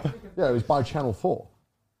Nelson. Yeah, it was by Channel 4.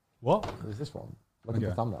 What? It was this one. Look at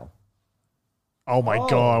the thumbnail. Oh my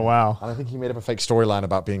God, wow. And I think he made up a fake storyline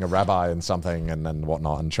about being a rabbi and something and then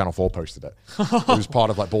whatnot, and Channel 4 posted it. It was part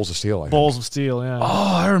of like Balls of Steel, I think. Balls of Steel, yeah.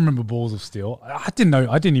 Oh, I remember Balls of Steel. I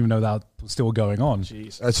didn't even know that was still going on.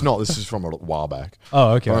 Jeez. It's not. This is from a while back.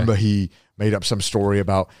 Oh, okay. I remember he made up some story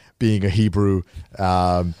about being a Hebrew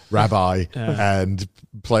rabbi and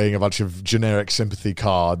playing a bunch of generic sympathy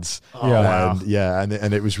cards. And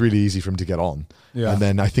it was really easy for him to get on. Yeah. And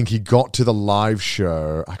then I think he got to the live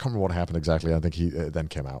show. I can't remember what happened exactly. I think he then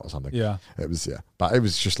came out or something. Yeah. But it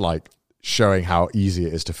was just like showing how easy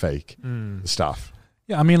it is to fake stuff.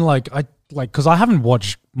 Yeah, I mean, because I haven't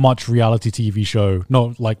watched much reality TV show,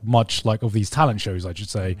 not like much like of these talent shows, I should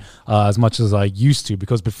say, as much as I used to.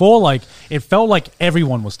 Because before, it felt like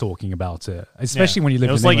everyone was talking about it, especially when you live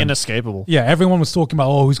in England. It was like inescapable. Yeah, everyone was talking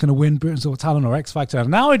about, who's going to win Britain's Got Talent or X Factor. And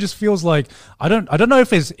now it just feels like I don't know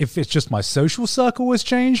if it's just my social circle has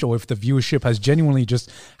changed or if the viewership has genuinely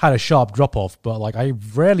just had a sharp drop off. But I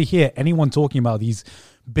rarely hear anyone talking about these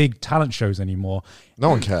big talent shows anymore. No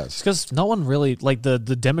one cares. It's because no one really, the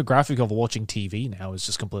demographic of watching TV now is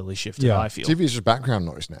just completely shifted, Yeah. I feel. TV is just background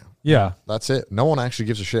noise now. Yeah. That's it. No one actually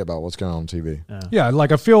gives a shit about what's going on TV. Yeah,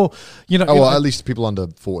 I feel, At least people under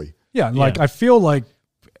 40. Yeah, I feel like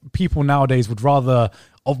people nowadays would rather,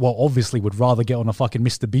 obviously would rather get on a fucking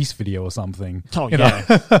Mr. Beast video or something. Oh, you yeah.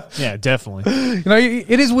 know? Yeah, definitely.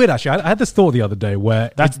 It is weird, actually. I had this thought the other day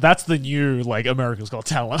where... That's the new, America's Got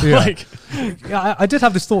Talent. Yeah. Yeah, I did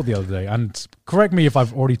have this thought the other day, and correct me if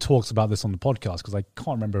I've already talked about this on the podcast, because I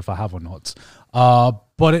can't remember if I have or not.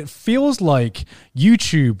 But it feels like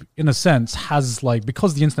YouTube, in a sense, has,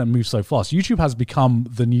 because the internet moves so fast, YouTube has become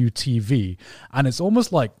the new TV, and it's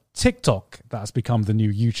almost like TikTok that's become the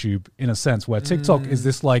new YouTube in a sense, where TikTok is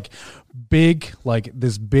this big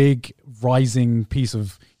rising piece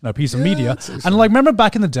of media. And remember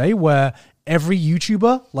back in the day where every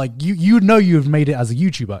YouTuber, you've made it as a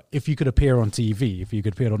YouTuber if you could appear on TV, if you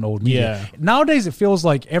could appear on old media. Yeah. Nowadays it feels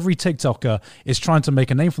like every TikToker is trying to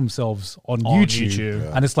make a name for themselves on YouTube.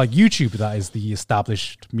 Yeah. And it's YouTube that is the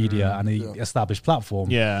established media and the established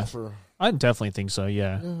platform. Yeah. I definitely think so,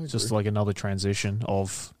 yeah. It's just another transition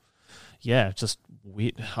of... Yeah, just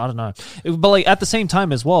weird. I don't know. But at the same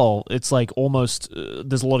time as well, it's almost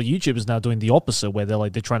there's a lot of YouTubers now doing the opposite, where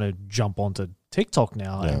they're trying to jump onto TikTok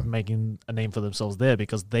now and making a name for themselves there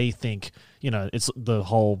because they think it's the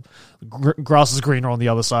whole grass is greener on the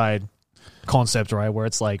other side concept, right? Where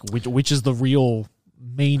it's which is the real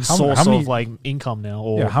main source of income now.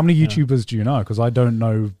 Or, how many YouTubers do you know? Because I don't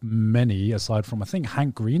know many aside from I think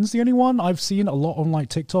Hank Green's the only one I've seen a lot on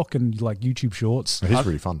TikTok and YouTube Shorts. He's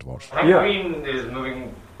really fun to watch. Hank Green is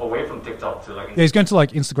moving away from TikTok to Yeah, he's going to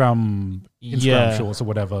Instagram Shorts or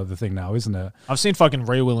whatever the thing now, isn't it? I've seen fucking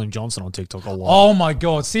Ray William Johnson on TikTok a lot. Oh my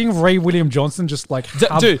god, seeing Ray William Johnson just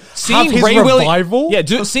seeing his Ray revival.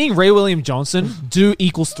 Seeing Ray William Johnson do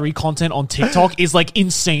 =3 content on TikTok is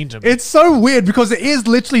insane to me. It's so weird because it is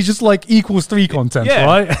literally just =3 content,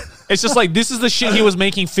 right? It's just this is the shit he was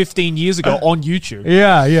making 15 years ago on YouTube.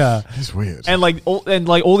 Yeah. It's weird. And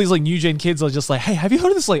all these new gen kids are just hey, have you heard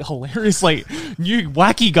of this hilarious new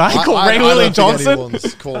wacky guy called Ray William Johnson?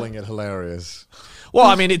 Anyone's calling it hilarious. Well,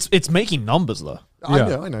 I mean, it's making numbers though. I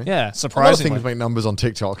know. Yeah, A lot of surprisingly. things make numbers on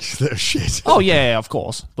TikTok that are shit. Oh yeah, of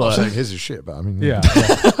course. I'm But saying his is shit, but I mean, Yeah.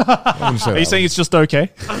 I wouldn't say are you that saying it's just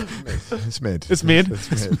okay? it's mid. It's mid.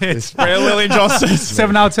 It's mid. It's Ray William Johnson.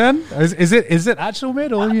 7 out of 10? Is it actual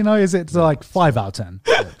mid or is it 5 out of 10?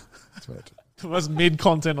 It's mid. The most mid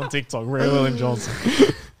content on TikTok, Ray William Johnson.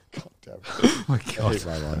 Damn. Oh my I god. hate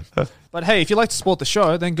my life. But hey, if you'd like to support the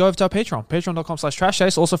show, then go over to our Patreon,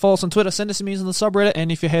 patreon.com/trashtaste. Also follow us on Twitter, send us memes in the subreddit,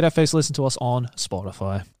 and if you hate our face, listen to us on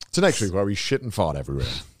Spotify. So next week where we shit and fart everywhere.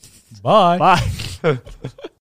 Bye. Bye.